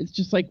 It's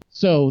just like,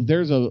 so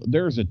there's a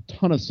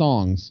ton of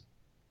songs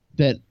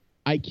that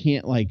I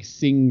can't like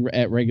sing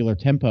at regular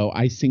tempo.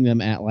 I sing them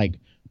at like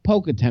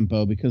polka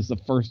tempo because the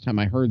first time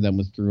I heard them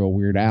was through a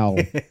Weird Al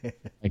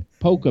like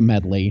polka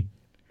medley.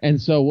 And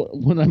so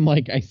when I'm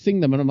like, I sing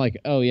them and I'm like,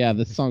 oh yeah,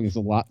 this song is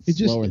a lot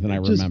slower than I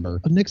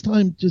remember. Next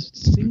time, just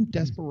sing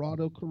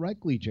Desperado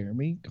correctly,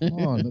 Jeremy. Come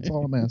on, that's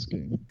all I'm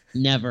asking.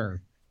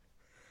 Never.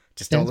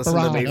 Just don't listen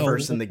to me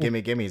first in the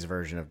Gimme Gimme's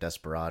version of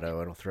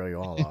Desperado. It'll throw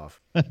you all off.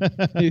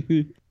 But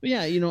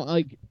yeah,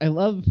 like I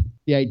love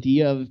the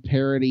idea of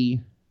parody.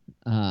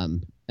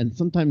 And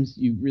sometimes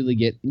you really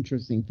get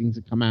interesting things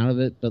that come out of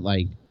it. But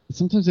like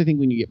sometimes I think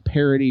when you get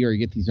parody or you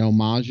get these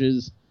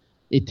homages,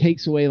 it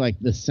takes away like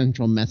the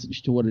central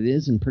message to what it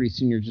is. And pretty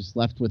soon you're just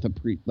left with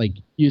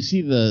you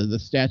see the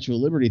Statue of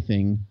Liberty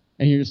thing.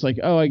 And you're just like,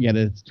 oh, I get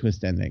it. It's a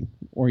twist ending.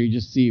 Or you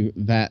just see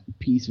that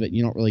piece of it.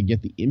 You don't really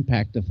get the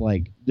impact of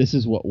like, this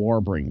is what war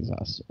brings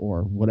us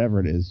or whatever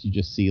it is. You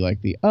just see like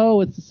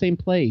it's the same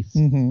place.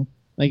 Mm-hmm.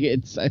 Like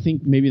I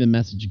think maybe the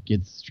message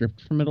gets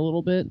stripped from it a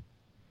little bit.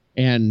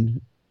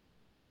 And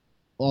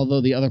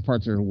although the other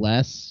parts are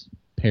less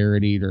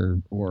parodied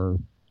or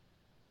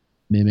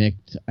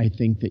mimicked, I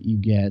think that you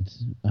get,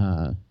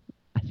 I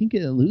think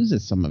it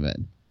loses some of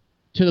it.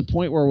 To the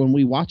point where when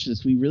we watch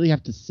this, we really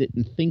have to sit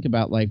and think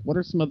about, like, what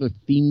are some other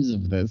themes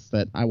of this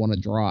that I want to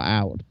draw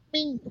out? I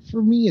mean,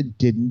 for me, it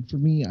didn't. For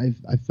me,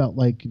 I felt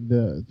like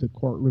the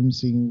courtroom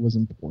scene was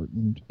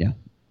important. Yeah.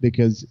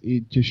 Because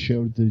it just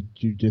showed the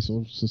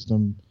judicial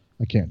system.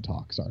 I can't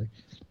talk, sorry.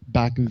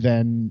 Back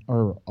then,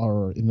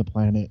 or in the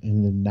planet,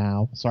 and then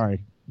now.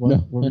 Sorry.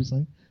 What were you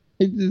saying?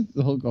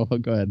 Go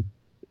ahead.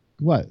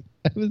 What?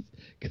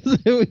 Because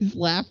I always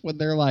laugh when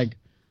they're like,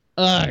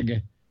 ugh,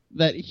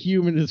 that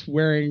human is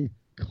wearing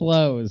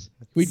clothes.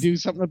 We do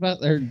something about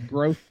their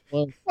gross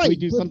clothes. Right, we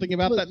do something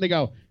about that, and they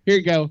go, here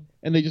you go,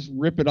 and they just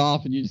rip it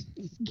off, and you just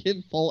give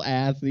full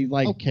ass, and he's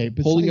like,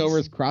 pulling over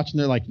his crotch, and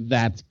they're like,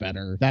 that's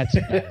better. That's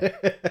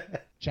better.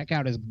 Check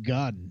out his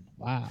gun.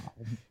 Wow.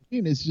 I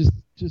mean, it's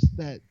just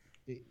that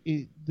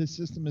the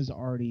system is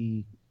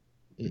already,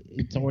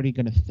 it's already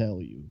going to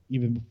fail you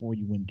even before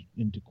you went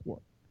into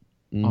court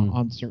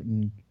on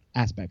certain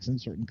aspects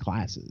and certain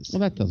classes.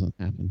 Well, that doesn't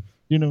happen.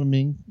 You know what I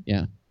mean?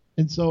 Yeah.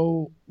 And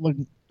so, like,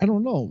 I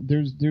don't know.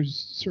 There's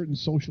certain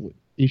social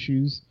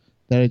issues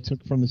that I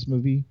took from this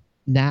movie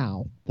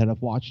now that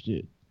I've watched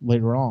it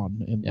later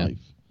on in life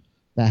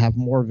that have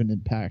more of an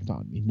impact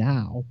on me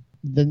now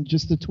than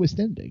just the twist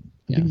ending.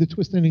 I think the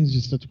twist ending is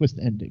just a twist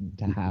ending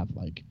to have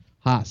like,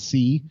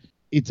 see,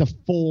 it's a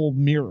full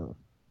mirror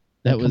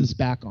that comes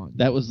back on.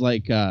 That was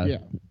like,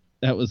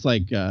 that was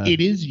like,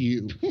 it is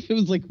you. It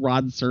was like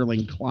Rod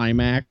Serling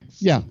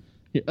climax. Yeah.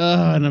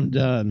 And I'm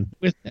done.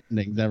 Twist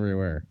endings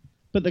everywhere.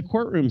 But the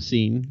courtroom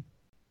scene,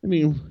 I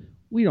mean,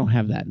 we don't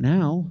have that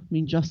now. I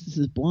mean, justice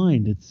is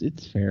blind.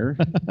 It's fair.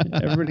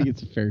 Everybody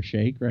gets a fair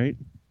shake, right?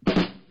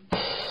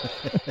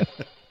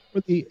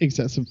 With the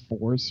excessive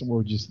force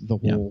or just the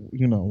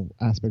whole,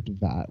 aspect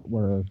of that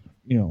where,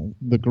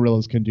 the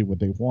gorillas can do what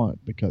they want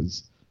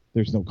because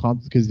there's no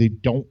because they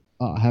don't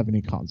have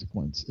any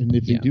consequence. And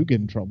if they do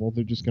get in trouble,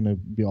 they're just going to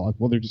be like,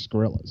 well, they're just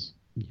gorillas.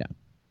 Yeah.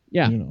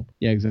 Yeah.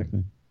 Yeah,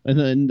 exactly. And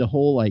then the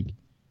whole, like,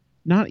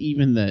 not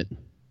even that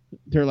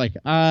they're like,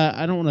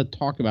 I don't want to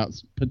talk about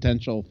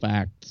potential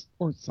facts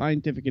or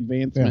scientific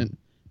advancement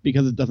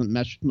because it doesn't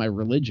mesh with my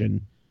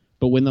religion.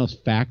 But when those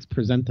facts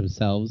present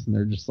themselves and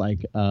they're just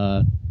like,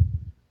 I'm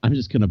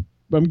just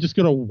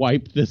gonna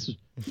wipe this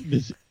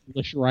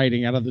English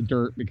writing out of the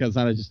dirt because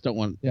I just don't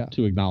want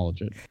to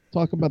acknowledge it.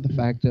 Talk about the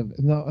fact of,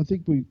 and I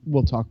think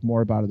we'll talk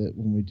more about it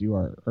when we do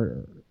our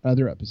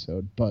other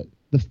episode, but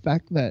the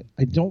fact that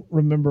I don't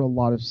remember a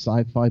lot of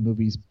sci-fi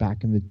movies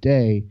back in the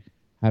day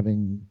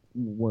having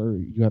where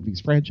you have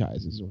these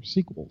franchises or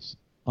sequels,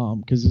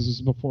 because this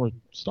is before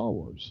Star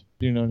Wars.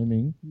 Do you know what I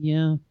mean?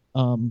 Yeah.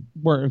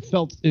 Where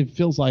it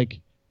feels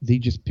like they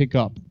just pick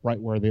up right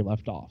where they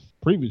left off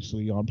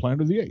previously on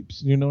Planet of the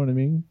Apes. You know what I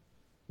mean?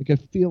 Like,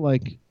 I feel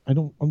like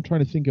I'm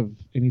trying to think of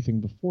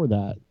anything before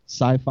that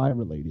sci-fi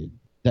related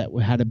that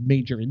had a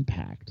major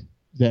impact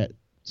that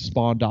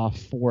spawned off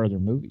 4 other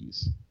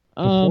movies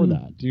before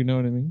that. Do you know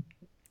what I mean?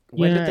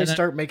 When did they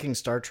start making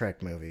Star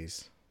Trek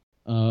movies?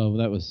 Oh,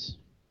 was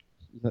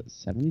that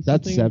 70s?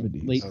 That's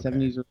 70s. Late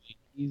 70s or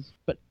 80s.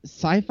 But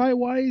sci-fi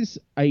wise,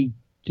 I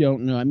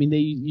don't know. I mean, they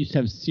used to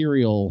have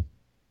serial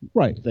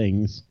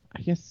things,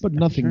 I guess, but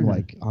nothing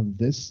like on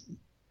this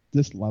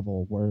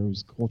level where it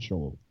was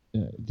cultural.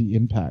 The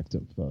impact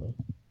of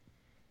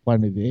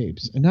Planet of the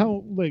Apes, and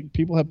now like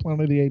people have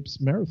Planet of the Apes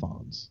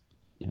marathons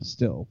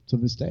still to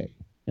this day.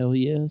 Hell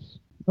yes.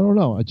 I don't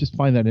know. I just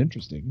find that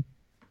interesting.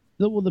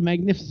 The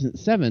Magnificent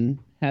Seven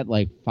had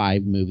like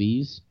 5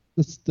 movies.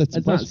 That's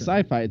it's not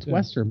sci-fi. It's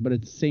Western, but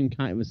it's the same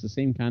kind. It was the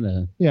same kind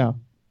of. Yeah.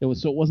 It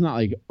was not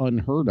like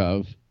unheard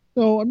of.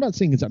 No, I'm not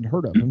saying it's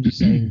unheard of. I'm just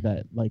saying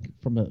that like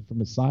from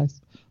a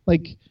size,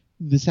 like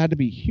this had to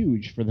be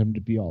huge for them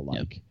to be all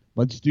like.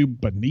 Let's do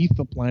Beneath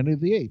the Planet of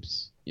the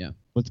Apes. Yeah.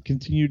 Let's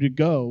continue to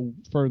go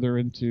further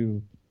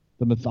into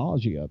the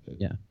mythology of it.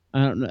 Yeah. I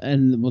don't know.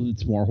 And well,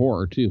 it's more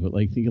horror too, but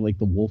like think of like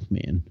the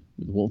Wolfman.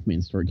 The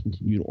Wolfman story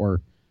continued, or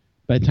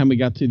by the time we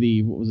got to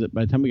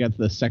by the time we got to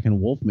the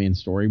second Wolfman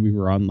story, we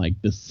were on like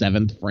the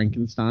 7th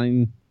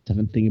Frankenstein.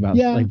 7th thing about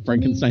like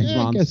Frankenstein's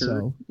monster. I guess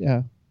so.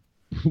 Yeah.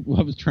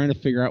 I was trying to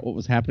figure out what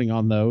was happening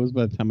on those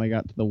by the time I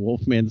got to the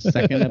Wolfman's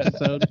second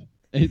episode.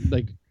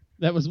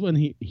 That was when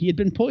he had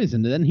been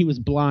poisoned, and then he was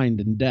blind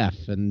and deaf,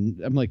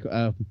 and I'm like,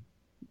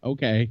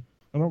 okay.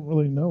 I don't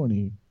really know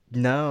any.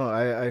 No,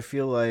 I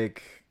feel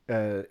like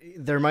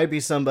there might be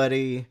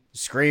somebody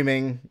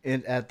screaming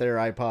at their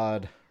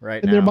iPod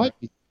right now. And there might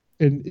be.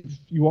 And if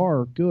you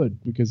are,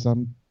 good, because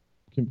I'm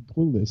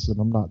clueless, and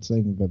I'm not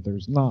saying that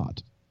there's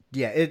not.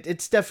 Yeah,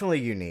 it's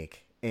definitely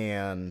unique,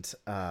 and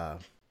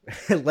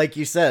like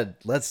you said,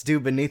 let's do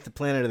Beneath the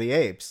Planet of the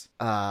Apes.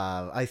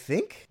 I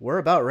think we're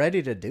about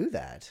ready to do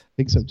that. I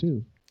think so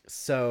too.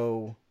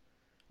 So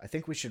I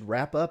think we should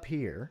wrap up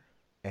here.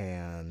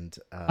 And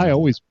I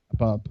always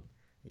wrap up.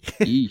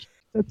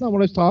 That's not what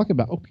I was talking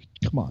about. Oh,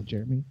 come on,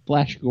 Jeremy.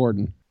 Flash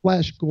Gordon,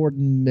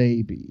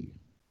 maybe.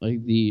 Like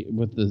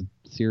with the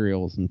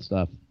cereals and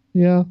stuff.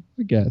 Yeah,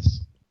 I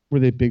guess. Were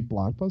they big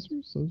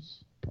blockbusters?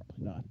 Those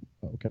probably not.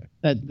 Oh, okay.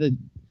 That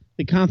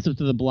the concept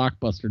of the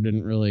blockbuster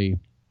didn't really.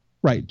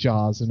 Right,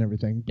 Jaws and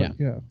everything. But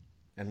yeah.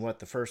 And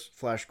the first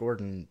Flash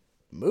Gordon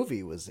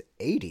movie was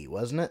 80,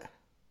 wasn't it?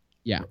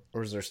 Yeah.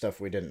 Or is there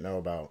stuff we didn't know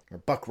about? Or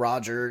Buck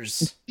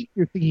Rogers? I think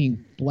you're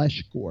thinking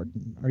Flesh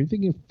Gordon. Are you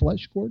thinking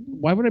Flesh Gordon?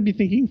 Why would I be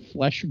thinking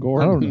Flesh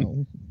Gordon? I don't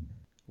know.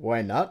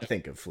 Why not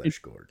think of Flesh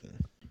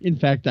Gordon? In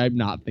fact, I'm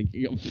not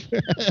thinking of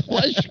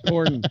Flesh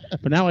Gordon,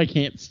 but now I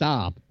can't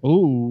stop.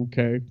 Oh,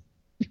 okay.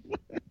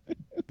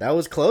 That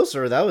was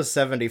closer. That was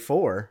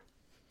 74.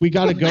 We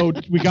gotta go,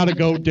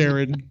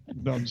 Darren.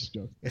 No, I'm just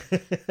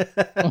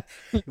joking.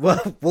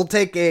 Well, we'll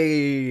take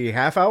a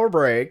half-hour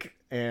break,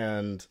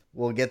 and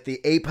we'll get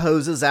the ape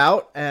hoses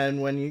out, and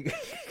when you...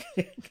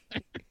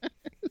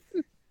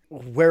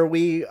 Where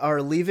we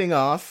are leaving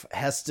off,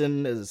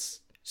 Heston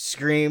is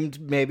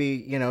screamed, maybe,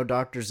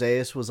 Dr.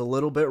 Zaius was a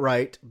little bit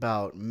right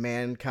about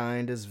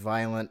mankind is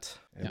violent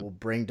and will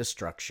bring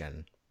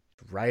destruction.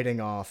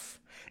 Writing off...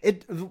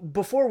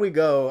 Before we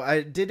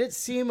go, did it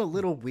seem a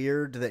little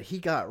weird that he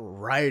got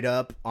right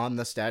up on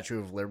the Statue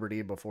of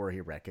Liberty before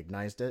he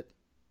recognized it?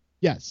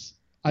 Yes.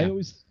 Yeah.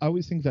 I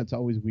always think that's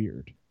always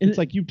weird. It's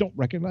like you don't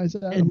recognize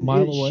it a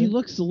mile away. She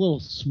looks a little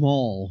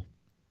small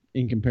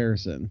in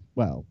comparison.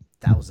 Well,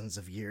 thousands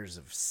of years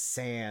of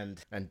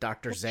sand and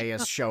Dr.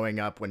 Zaius showing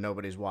up when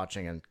nobody's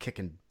watching and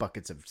kicking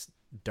buckets of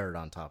dirt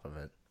on top of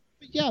it.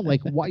 Yeah,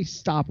 like why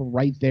stop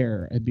right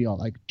there and be all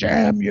like,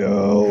 "Damn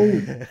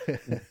you!"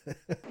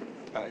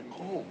 I'm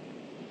home.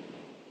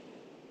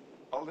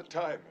 All the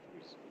time.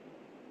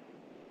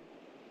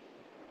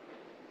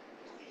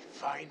 We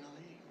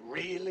finally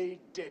really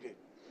did it.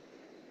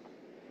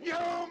 You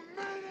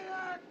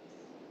maniacs!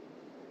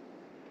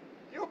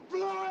 You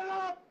blew it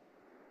up!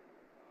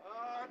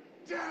 Oh,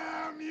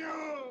 damn you!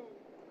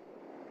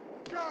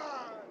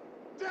 God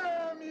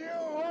damn you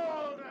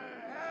all to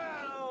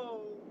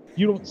hell!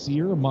 You don't see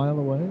her a mile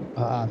away?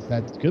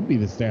 That could be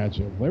the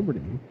Statue of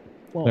Liberty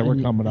that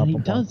we're coming up he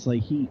upon. Does,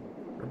 like he...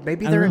 Or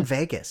maybe they're in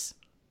Vegas.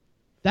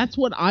 That's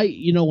what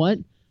you know what?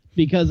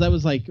 Because I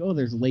was like, oh,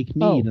 there's Lake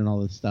Mead and all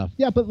this stuff.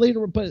 Yeah, but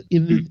later,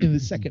 in the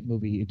second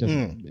movie, it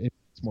doesn't. It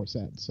makes more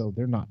sense. So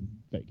they're not in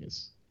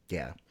Vegas.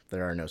 Yeah,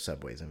 there are no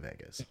subways in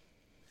Vegas.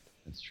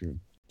 That's true.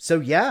 So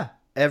yeah,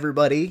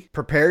 everybody,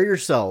 prepare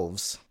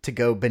yourselves to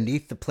go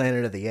beneath the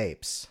Planet of the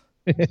Apes.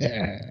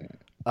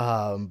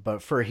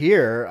 But for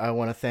here, I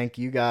want to thank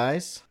you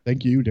guys.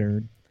 Thank you,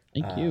 Darren.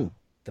 Thank you.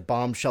 The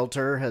bomb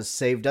shelter has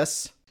saved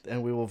us,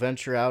 and we will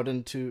venture out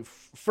into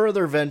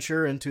further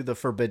venture into the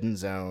forbidden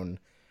zone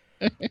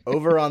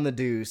over on the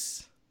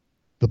Deuce.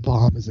 The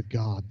bomb is a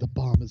god. The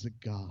bomb is a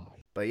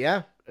god. But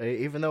yeah,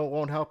 even though it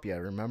won't help you,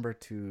 remember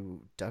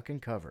to duck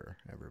and cover,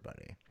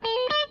 everybody.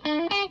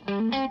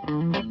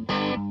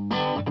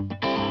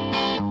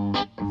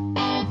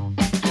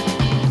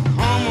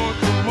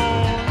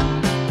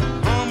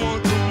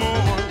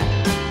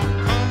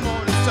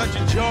 Such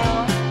a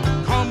joy.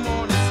 Come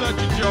on, it's such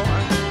a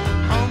joy.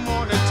 Come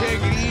on and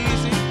take it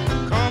easy.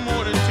 Come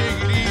on and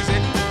take it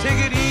easy. Take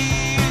it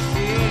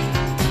easy.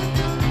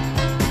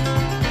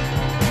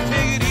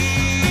 Take it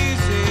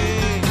easy.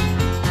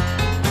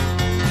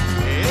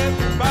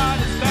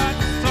 Everybody's got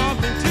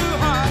something too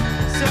hot,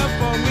 except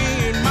for me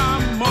and my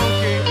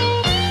monkey.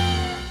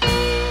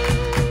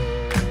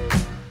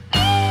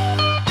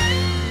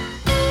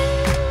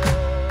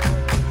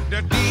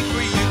 The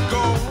deeper you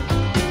go,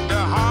 the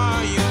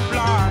higher you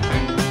fly.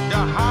 The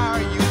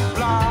higher you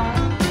fly,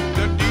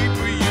 the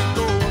deeper you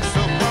go.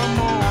 So come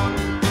on,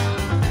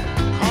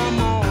 come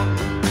on,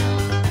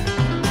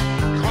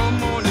 come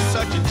on, it's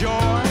such a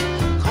joy.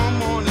 Come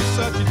on, it's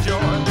such a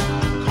joy.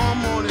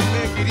 Come on and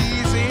make it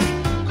easy.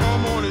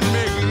 Come on and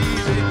make it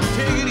easy.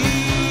 Take it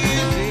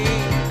easy.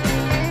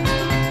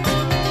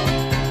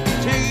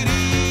 Take it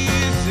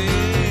easy.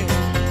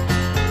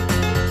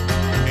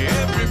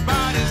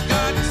 Everybody's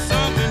got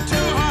something to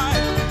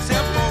hide,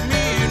 except for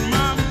me and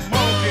my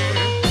monkey.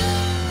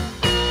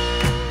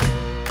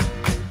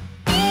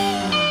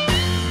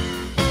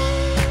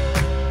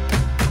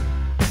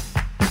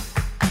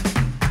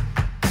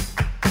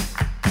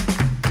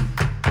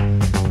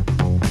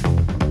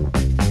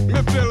 Me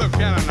feel a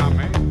cannon on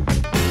me.